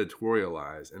that they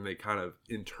editorialize and they kind of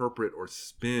interpret or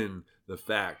spin the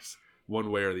facts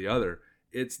one way or the other.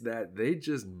 It's that they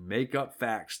just make up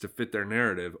facts to fit their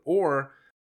narrative, or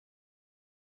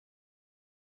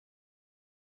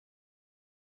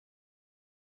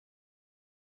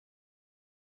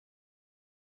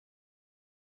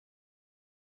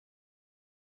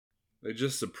they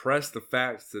just suppress the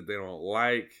facts that they don't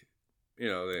like.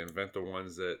 They invent the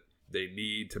ones that they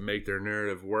need to make their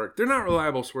narrative work. They're not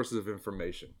reliable sources of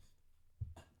information.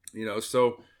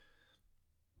 So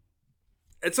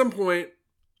at some point,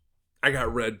 I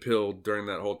got red pilled during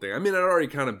that whole thing. I mean, I'd already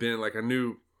kind of been like, I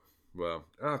knew, well,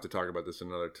 I'll have to talk about this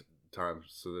another time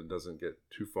so that it doesn't get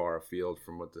too far afield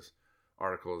from what this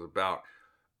article is about.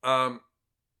 But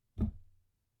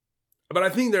I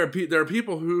think there are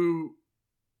people who,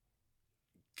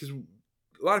 because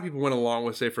a lot of people went along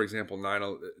with, say, for example,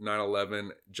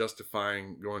 9/11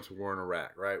 justifying going to war in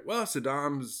Iraq, right? Well,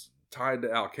 Saddam's tied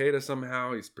to Al-Qaeda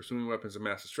somehow. He's pursuing weapons of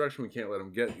mass destruction. We can't let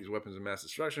him get these weapons of mass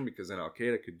destruction because then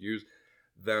Al-Qaeda could use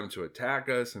them to attack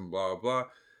us and blah, blah, blah.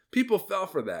 People fell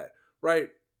for that, right?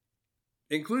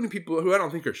 Including people who I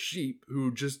don't think are sheep,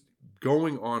 who just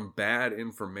going on bad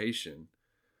information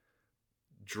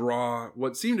draw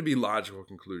what seem to be logical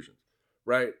conclusions,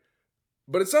 right?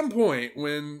 But at some point,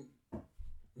 when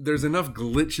there's enough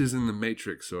glitches in the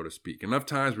matrix, so to speak, enough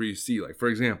times where you see, like, for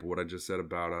example, what I just said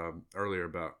about earlier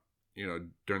about,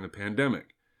 during the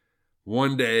pandemic,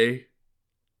 one day,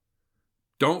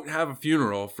 don't have a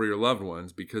funeral for your loved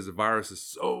ones because the virus is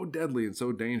so deadly and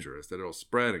so dangerous that it'll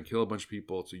spread and kill a bunch of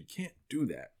people. So you can't do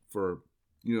that so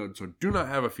do not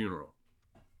have a funeral.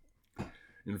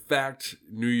 In fact,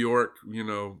 New York,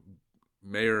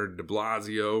 Mayor de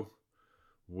Blasio,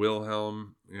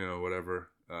 Wilhelm,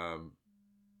 whatever,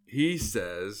 he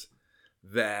says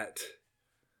that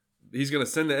he's going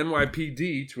to send the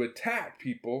NYPD to attack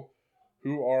people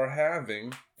who are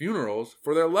having funerals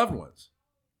for their loved ones.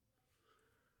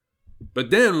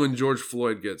 But then when George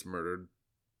Floyd gets murdered,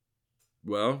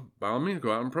 well, by all means,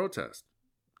 go out and protest.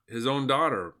 His own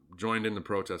daughter joined in the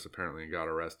protest apparently and got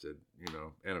arrested,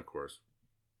 and of course,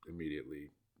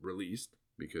 immediately released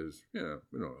because,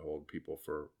 we don't hold people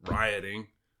for rioting.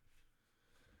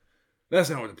 That's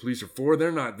not what the police are for.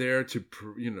 They're not there to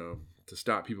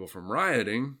stop people from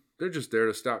rioting. They're just there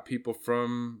to stop people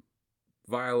from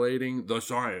violating the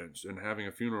science and having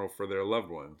a funeral for their loved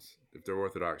ones, if they're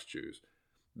Orthodox Jews.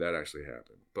 That actually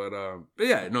happened. But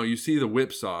yeah, no, you see the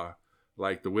whipsaw,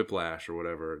 like the whiplash or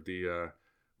whatever.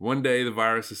 One day the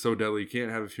virus is so deadly you can't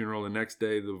have a funeral. The next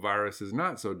day the virus is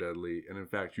not so deadly. And in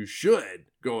fact, you should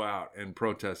go out and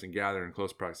protest and gather in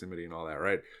close proximity and all that,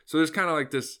 right? So there's kind of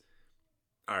like this,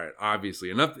 all right, obviously,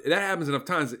 enough. That happens enough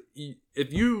times.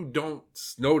 If you don't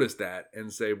notice that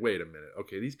and say, wait a minute,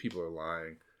 okay, these people are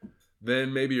lying,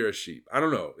 then maybe you're a sheep. I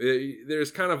don't know.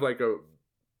 There's kind of like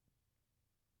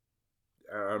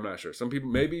I'm not sure.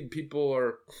 Maybe people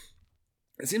are,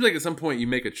 it seems like at some point you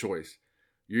make a choice.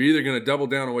 You're either going to double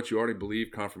down on what you already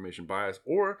believe, confirmation bias,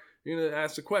 or you're going to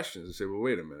ask the questions and say, well,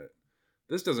 wait a minute.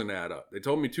 This doesn't add up. They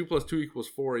told me 2 + 2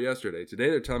 = 4 yesterday. Today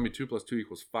they're telling me 2 + 2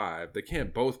 = 5. They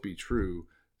can't both be true.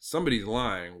 Somebody's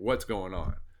lying. What's going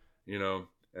on?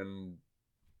 And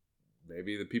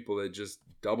maybe the people that just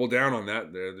double down on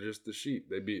that, they're just the sheep.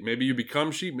 Maybe you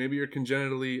become sheep. Maybe you're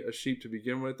congenitally a sheep to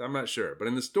begin with. I'm not sure. But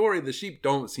in the story, the sheep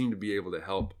don't seem to be able to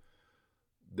help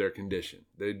their condition.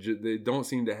 They don't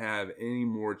seem to have any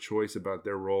more choice about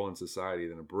their role in society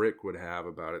than a brick would have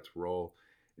about its role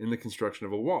in the construction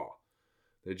of a wall.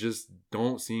 They just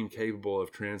don't seem capable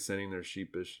of transcending their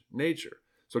sheepish nature.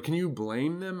 So can you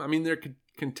blame them? I mean, they're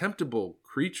contemptible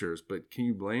creatures, but can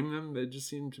you blame them? They just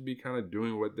seem to be kind of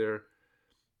doing what they're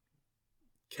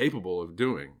capable of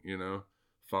doing,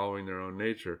 following their own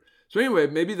nature. So anyway,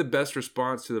 maybe the best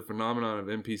response to the phenomenon of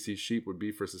NPC sheep would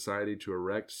be for society to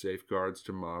erect safeguards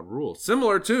to mob rule.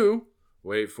 Similar to,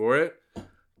 wait for it,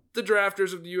 the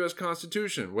drafters of the U.S.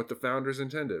 Constitution, what the founders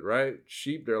intended, right?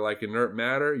 Sheep, they're like inert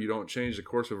matter. You don't change the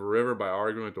course of a river by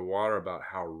arguing with the water about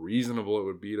how reasonable it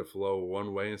would be to flow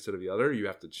one way instead of the other. You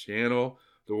have to channel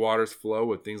the water's flow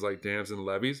with things like dams and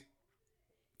levees.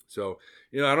 So,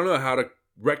 I don't know how to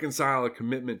reconcile a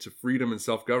commitment to freedom and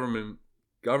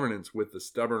self-governance with the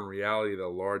stubborn reality that a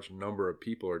large number of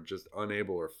people are just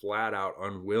unable or flat out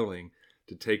unwilling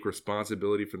to take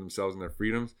responsibility for themselves and their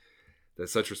freedoms, that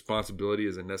such responsibility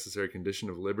is a necessary condition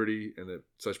of liberty, and that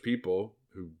such people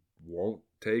who won't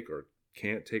take or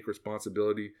can't take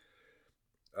responsibility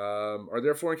are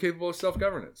therefore incapable of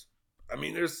self-governance. I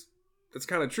mean, that's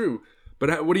kind of true.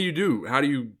 But what do you do? How do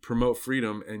you promote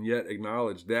freedom and yet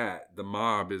acknowledge that the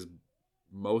mob is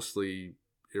mostly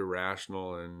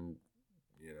irrational and,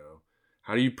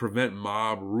 how do you prevent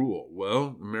mob rule?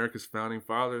 Well, America's founding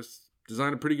fathers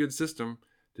designed a pretty good system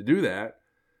to do that,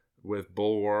 with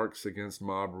bulwarks against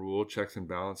mob rule, checks and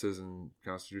balances, and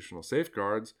constitutional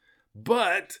safeguards.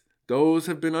 But those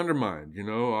have been undermined,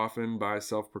 often by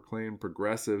self-proclaimed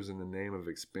progressives in the name of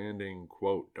expanding,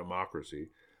 quote, democracy,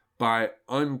 by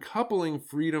uncoupling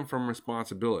freedom from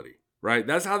responsibility, right?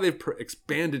 That's how they've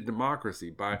expanded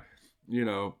democracy, by,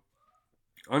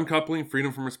 uncoupling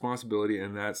freedom from responsibility,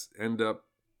 and that's end up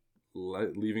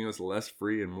leaving us less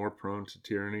free and more prone to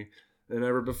tyranny than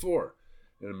ever before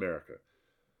in America.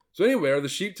 So anyway, are the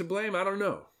sheep to blame? I don't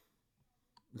know.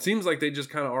 It seems like they just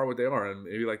kind of are what they are, and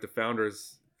maybe like the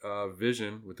founders'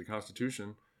 vision with the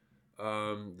Constitution,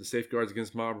 the safeguards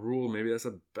against mob rule, maybe that's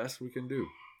the best we can do.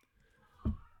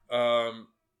 Then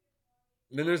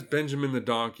there's Benjamin the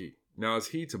donkey. Now, is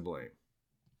he to blame?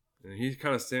 And he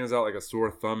kind of stands out like a sore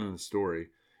thumb in the story.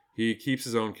 He keeps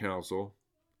his own counsel.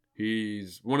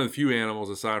 He's one of the few animals,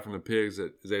 aside from the pigs,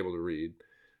 that is able to read.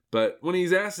 But when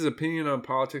he's asked his opinion on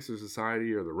politics or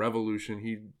society or the revolution,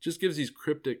 he just gives these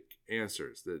cryptic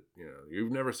answers that,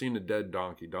 you've never seen a dead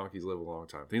donkey. Donkeys live a long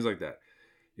time. Things like that.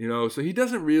 So he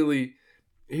doesn't really...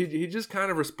 He just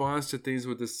kind of responds to things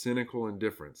with this cynical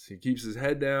indifference. He keeps his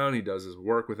head down. He does his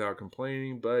work without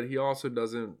complaining, but he also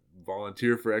doesn't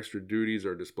volunteer for extra duties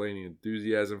or display any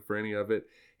enthusiasm for any of it.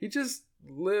 He just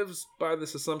lives by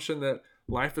this assumption that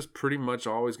life is pretty much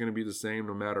always going to be the same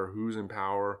no matter who's in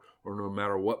power or no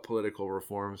matter what political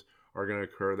reforms are going to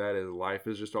occur. That is, life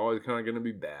is just always kind of going to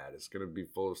be bad. It's going to be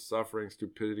full of suffering,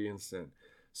 stupidity, and sin.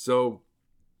 So,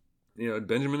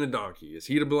 Benjamin the donkey, is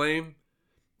he to blame?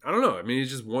 I don't know. I mean,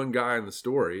 he's just one guy in the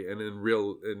story, and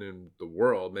in the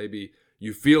world, maybe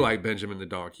you feel like Benjamin the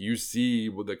donkey. You see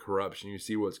the corruption, you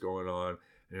see what's going on,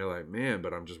 and you're like, man,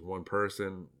 but I'm just one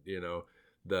person.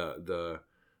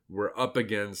 We're up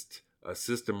against a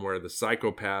system where the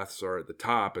psychopaths are at the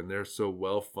top, and they're so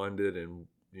well funded and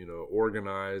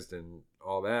organized and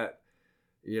all that,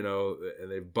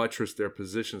 and they've buttressed their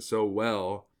position so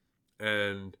well,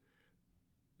 and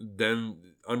then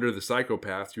under the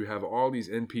psychopaths, you have all these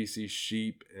NPC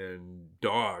sheep and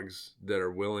dogs that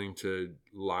are willing to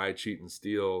lie, cheat, and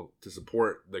steal to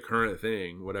support the current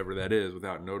thing, whatever that is,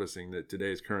 without noticing that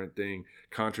today's current thing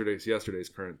contradicts yesterday's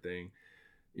current thing.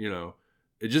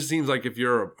 It just seems like if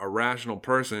you're a rational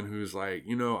person who's like,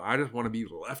 I just want to be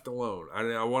left alone.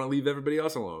 I want to leave everybody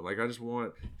else alone. Like, I just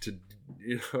want to,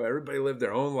 everybody live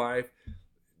their own life,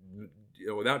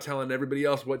 without telling everybody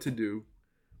else what to do.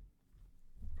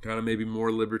 Kind of maybe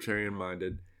more libertarian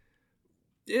minded.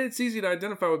 It's easy to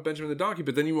identify with Benjamin the donkey,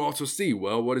 but then you also see,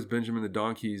 well, what is Benjamin the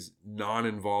donkey's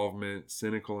non-involvement,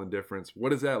 cynical indifference? What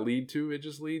does that lead to? It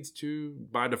just leads to,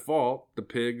 by default, the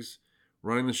pigs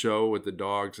running the show with the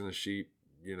dogs and the sheep,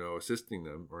 assisting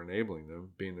them or enabling them,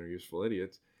 being their useful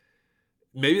idiots.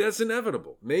 Maybe that's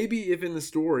inevitable. Maybe if in the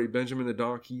story Benjamin the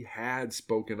donkey had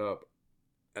spoken up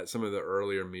at some of the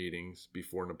earlier meetings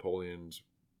before Napoleon's,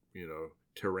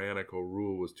 tyrannical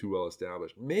rule was too well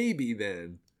established, maybe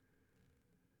then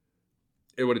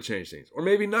it would have changed things. Or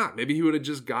maybe not. Maybe he would have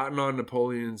just gotten on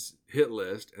Napoleon's hit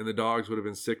list and the dogs would have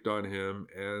been sicked on him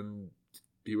and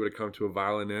he would have come to a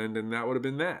violent end, and that would have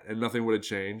been that, and nothing would have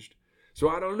changed. So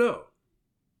I don't know.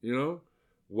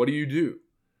 What do you do?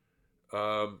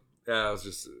 I was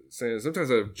just saying,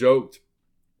 sometimes I've joked,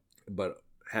 but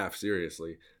half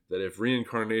seriously, that if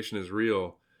reincarnation is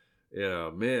real,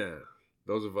 man,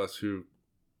 those of us who,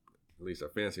 at least I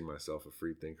fancy myself a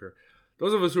free thinker,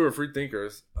 those of us who are free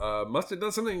thinkers must have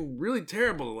done something really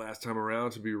terrible the last time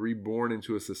around to be reborn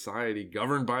into a society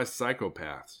governed by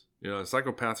psychopaths.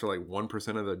 Psychopaths are like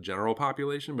 1% of the general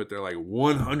population, but they're like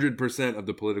 100% of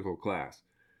the political class.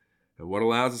 And what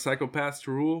allows the psychopaths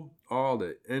to rule? All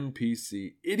the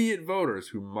NPC idiot voters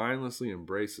who mindlessly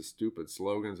embrace the stupid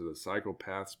slogans of the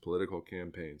psychopaths' political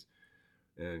campaigns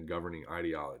and governing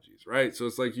ideologies, right? So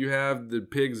it's like you have the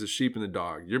pigs, the sheep, and the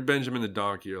dog. You're Benjamin the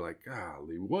donkey. You're like,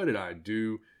 golly, what did I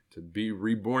do to be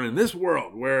reborn in this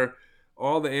world where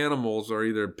all the animals are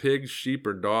either pig, sheep,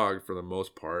 or dog for the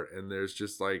most part, and there's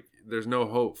just like, there's no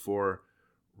hope for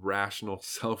rational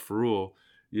self-rule,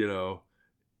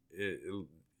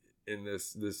 in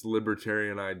this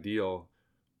libertarian ideal,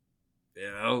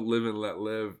 live and let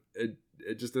live. It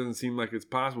just doesn't seem like it's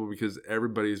possible because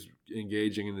everybody's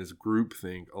engaging in this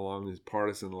groupthink along these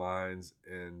partisan lines,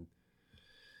 and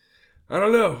I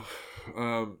don't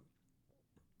know.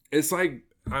 It's like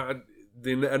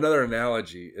another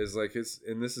analogy is like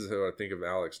and this is how I think of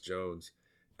Alex Jones.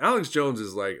 Alex Jones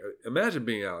is like, imagine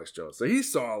being Alex Jones. So he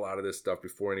saw a lot of this stuff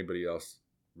before anybody else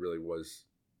really was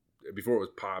before it was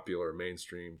popular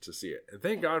mainstream to see it. And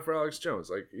thank God for Alex Jones.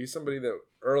 Like, he's somebody that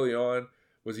early on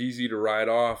was easy to write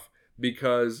off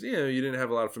because, you know, you didn't have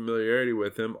a lot of familiarity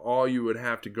with him. All you would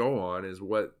have to go on is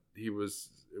what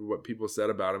people said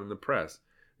about him in the press,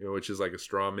 you know, which is like a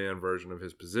straw man version of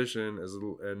his position,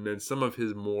 and then some of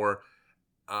his more,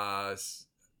 at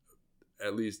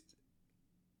least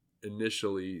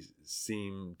initially,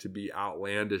 seem to be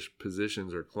outlandish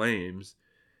positions or claims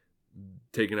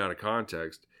taken out of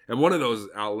context. And one of those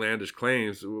outlandish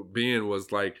claims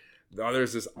was like, oh,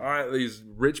 there's these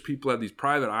rich people have these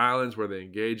private islands where they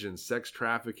engage in sex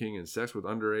trafficking and sex with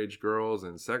underage girls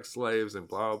and sex slaves and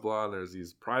blah, blah, blah. And there's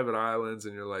these private islands,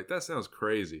 and you're like, that sounds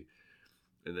crazy.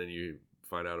 And then you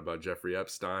find out about Jeffrey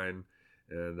Epstein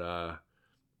and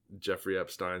Jeffrey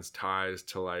Epstein's ties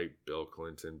to like Bill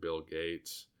Clinton, Bill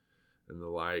Gates, and the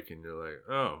like, and you're like,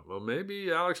 oh, well,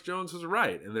 maybe Alex Jones was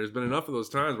right. And there's been enough of those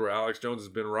times where Alex Jones has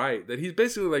been right that he's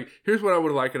basically like, here's what I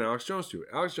would liken Alex Jones to.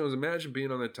 Alex Jones, imagine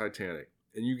being on the Titanic,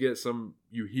 and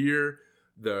you hear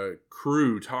the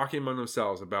crew talking among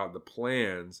themselves about the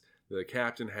plans that the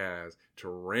captain has to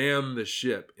ram the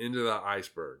ship into the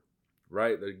iceberg,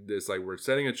 right? It's like, we're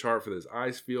setting a chart for this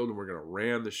ice field, and we're going to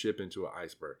ram the ship into an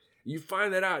iceberg. You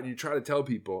find that out, and you try to tell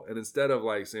people, and instead of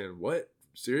like saying, what?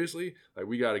 Seriously? Like,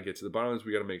 we got to get to the bottom of this.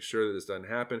 We got to make sure that this doesn't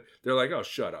happen. They're like, oh,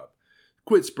 shut up.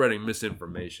 Quit spreading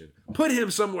misinformation. Put him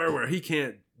somewhere where he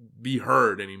can't be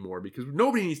heard anymore, because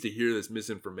nobody needs to hear this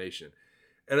misinformation.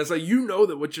 And it's like, you know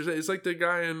that what you're saying. It's like the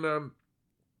guy in,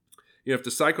 if the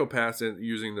psychopaths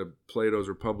using the Plato's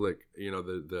Republic, you know,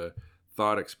 the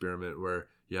thought experiment where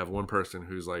you have one person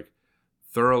who's like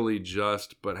thoroughly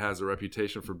just but has a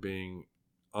reputation for being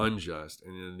unjust,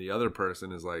 and then the other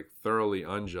person is like thoroughly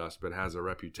unjust but has a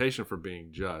reputation for being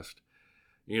just.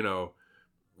 You know,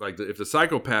 like if the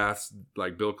psychopaths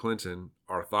like Bill Clinton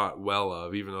are thought well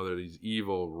of, even though they're these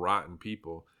evil, rotten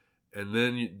people, and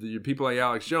then the people like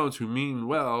Alex Jones who mean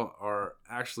well are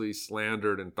actually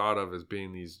slandered and thought of as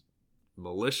being these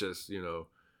malicious, you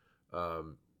know,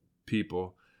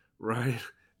 people, right?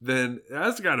 Then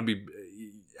that's got to be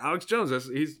Alex Jones.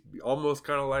 He's almost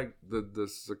kind of like the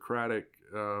Socratic,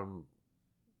 you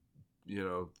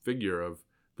know, figure of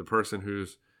the person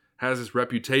who's has this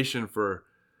reputation for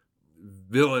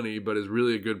villainy but is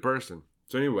really a good person.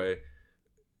 So anyway,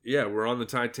 yeah, we're on the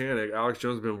Titanic. Alex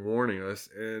Jones has been warning us,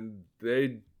 and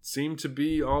they seem to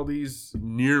be all these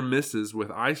near misses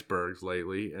with icebergs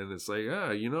lately. And it's like,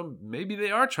 you know, maybe they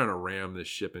are trying to ram this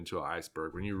ship into an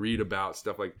iceberg. When you read about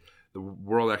stuff like the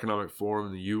World Economic Forum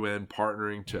and the UN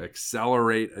partnering to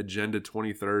accelerate Agenda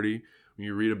 2030, when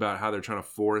you read about how they're trying to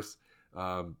force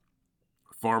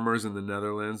farmers in the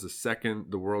Netherlands,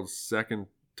 the world's second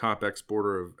top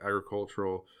exporter of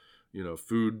agricultural, you know,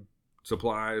 food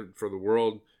supply for the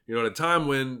world. You know, at a time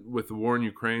when with the war in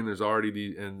Ukraine, there's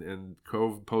already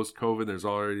post-COVID, there's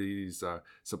already these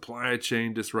supply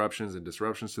chain disruptions and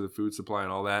disruptions to the food supply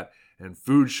and all that, and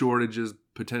food shortages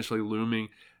potentially looming.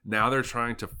 Now they're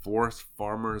trying to force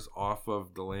farmers off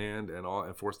of the land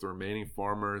and force the remaining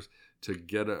farmers to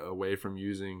get away from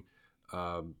using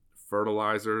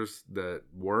fertilizers that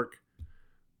work.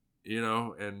 You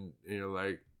know, and you know,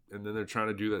 like, and then they're trying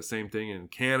to do that same thing in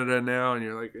Canada now, and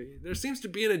you're like, there seems to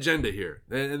be an agenda here.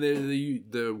 And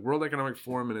the World Economic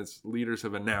Forum and its leaders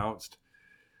have announced,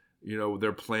 you know,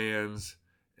 their plans,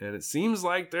 and it seems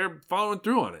like they're following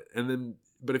through on it. And then,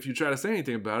 but if you try to say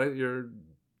anything about it, you're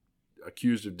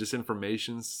accused of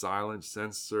disinformation, silenced,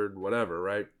 censored, whatever,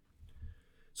 right?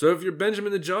 So if you're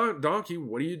Benjamin the Donkey,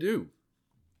 what do you do?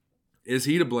 Is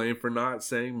he to blame for not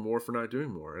saying more, for not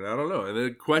doing more? And I don't know. And the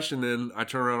question then I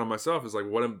turn around on myself is like,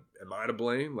 what am I to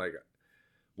blame? Like,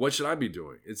 what should I be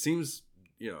doing? It seems,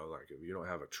 you know, like if you don't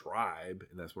have a tribe,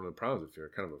 and that's one of the problems, if you're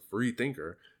kind of a free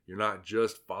thinker, you're not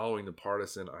just following the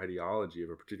partisan ideology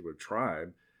of a particular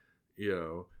tribe, you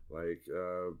know, like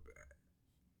you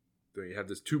have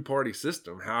this two-party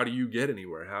system. How do you get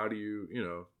anywhere? How do you, you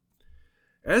know,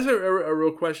 and that's a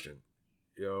real question.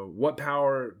 You know, what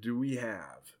power do we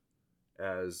have?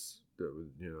 As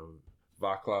you know,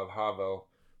 Václav Havel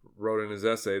wrote in his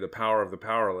essay, "The Power of the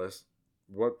Powerless."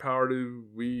 What power do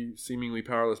we seemingly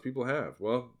powerless people have?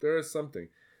 Well, there is something.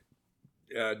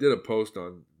 I did a post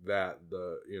on that.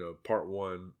 Part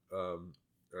one. I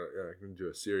can do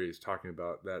a series talking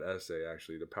about that essay.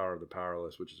 Actually, "The Power of the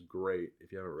Powerless," which is great.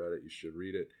 If you haven't read it, you should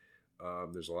read it.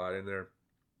 There's a lot in there.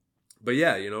 But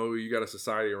yeah, you know, you got a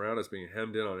society around us being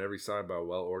hemmed in on every side by a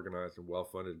well-organized and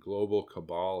well-funded global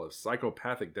cabal of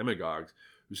psychopathic demagogues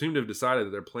who seem to have decided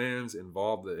that their plans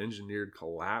involve the engineered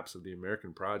collapse of the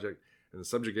American project and the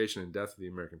subjugation and death of the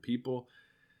American people.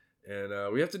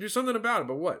 And we have to do something about it.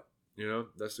 But what? You know,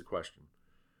 that's the question.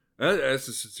 That's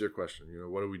a sincere question.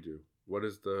 What do we do? What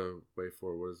is the way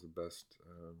forward? What is the best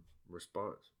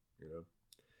response?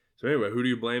 So anyway, who do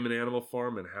you blame in Animal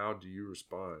Farm, and how do you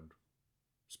respond?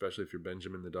 Especially if you're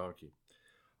Benjamin the donkey.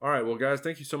 All right, well, guys,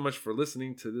 thank you so much for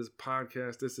listening to this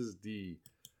podcast. This is the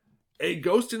A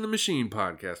Ghost in the Machine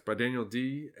podcast by Daniel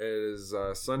D. It is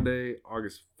Sunday,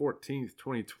 August 14th,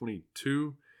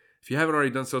 2022. If you haven't already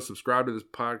done so, subscribe to this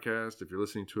podcast. If you're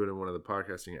listening to it in one of the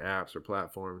podcasting apps or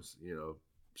platforms,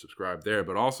 subscribe there.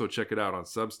 But also check it out on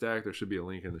Substack. There should be a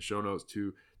link in the show notes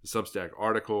to the Substack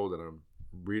article that I'm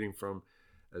reading from,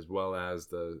 as well as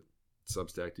the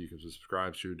Substack that you can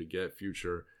subscribe to get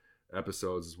future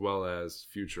episodes, as well as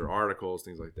future articles,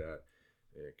 things like that.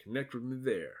 And connect with me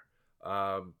there.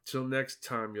 Till next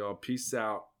time, y'all. Peace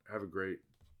out. Have a great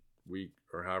week,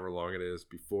 or however long it is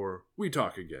before we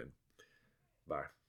talk again. Bye.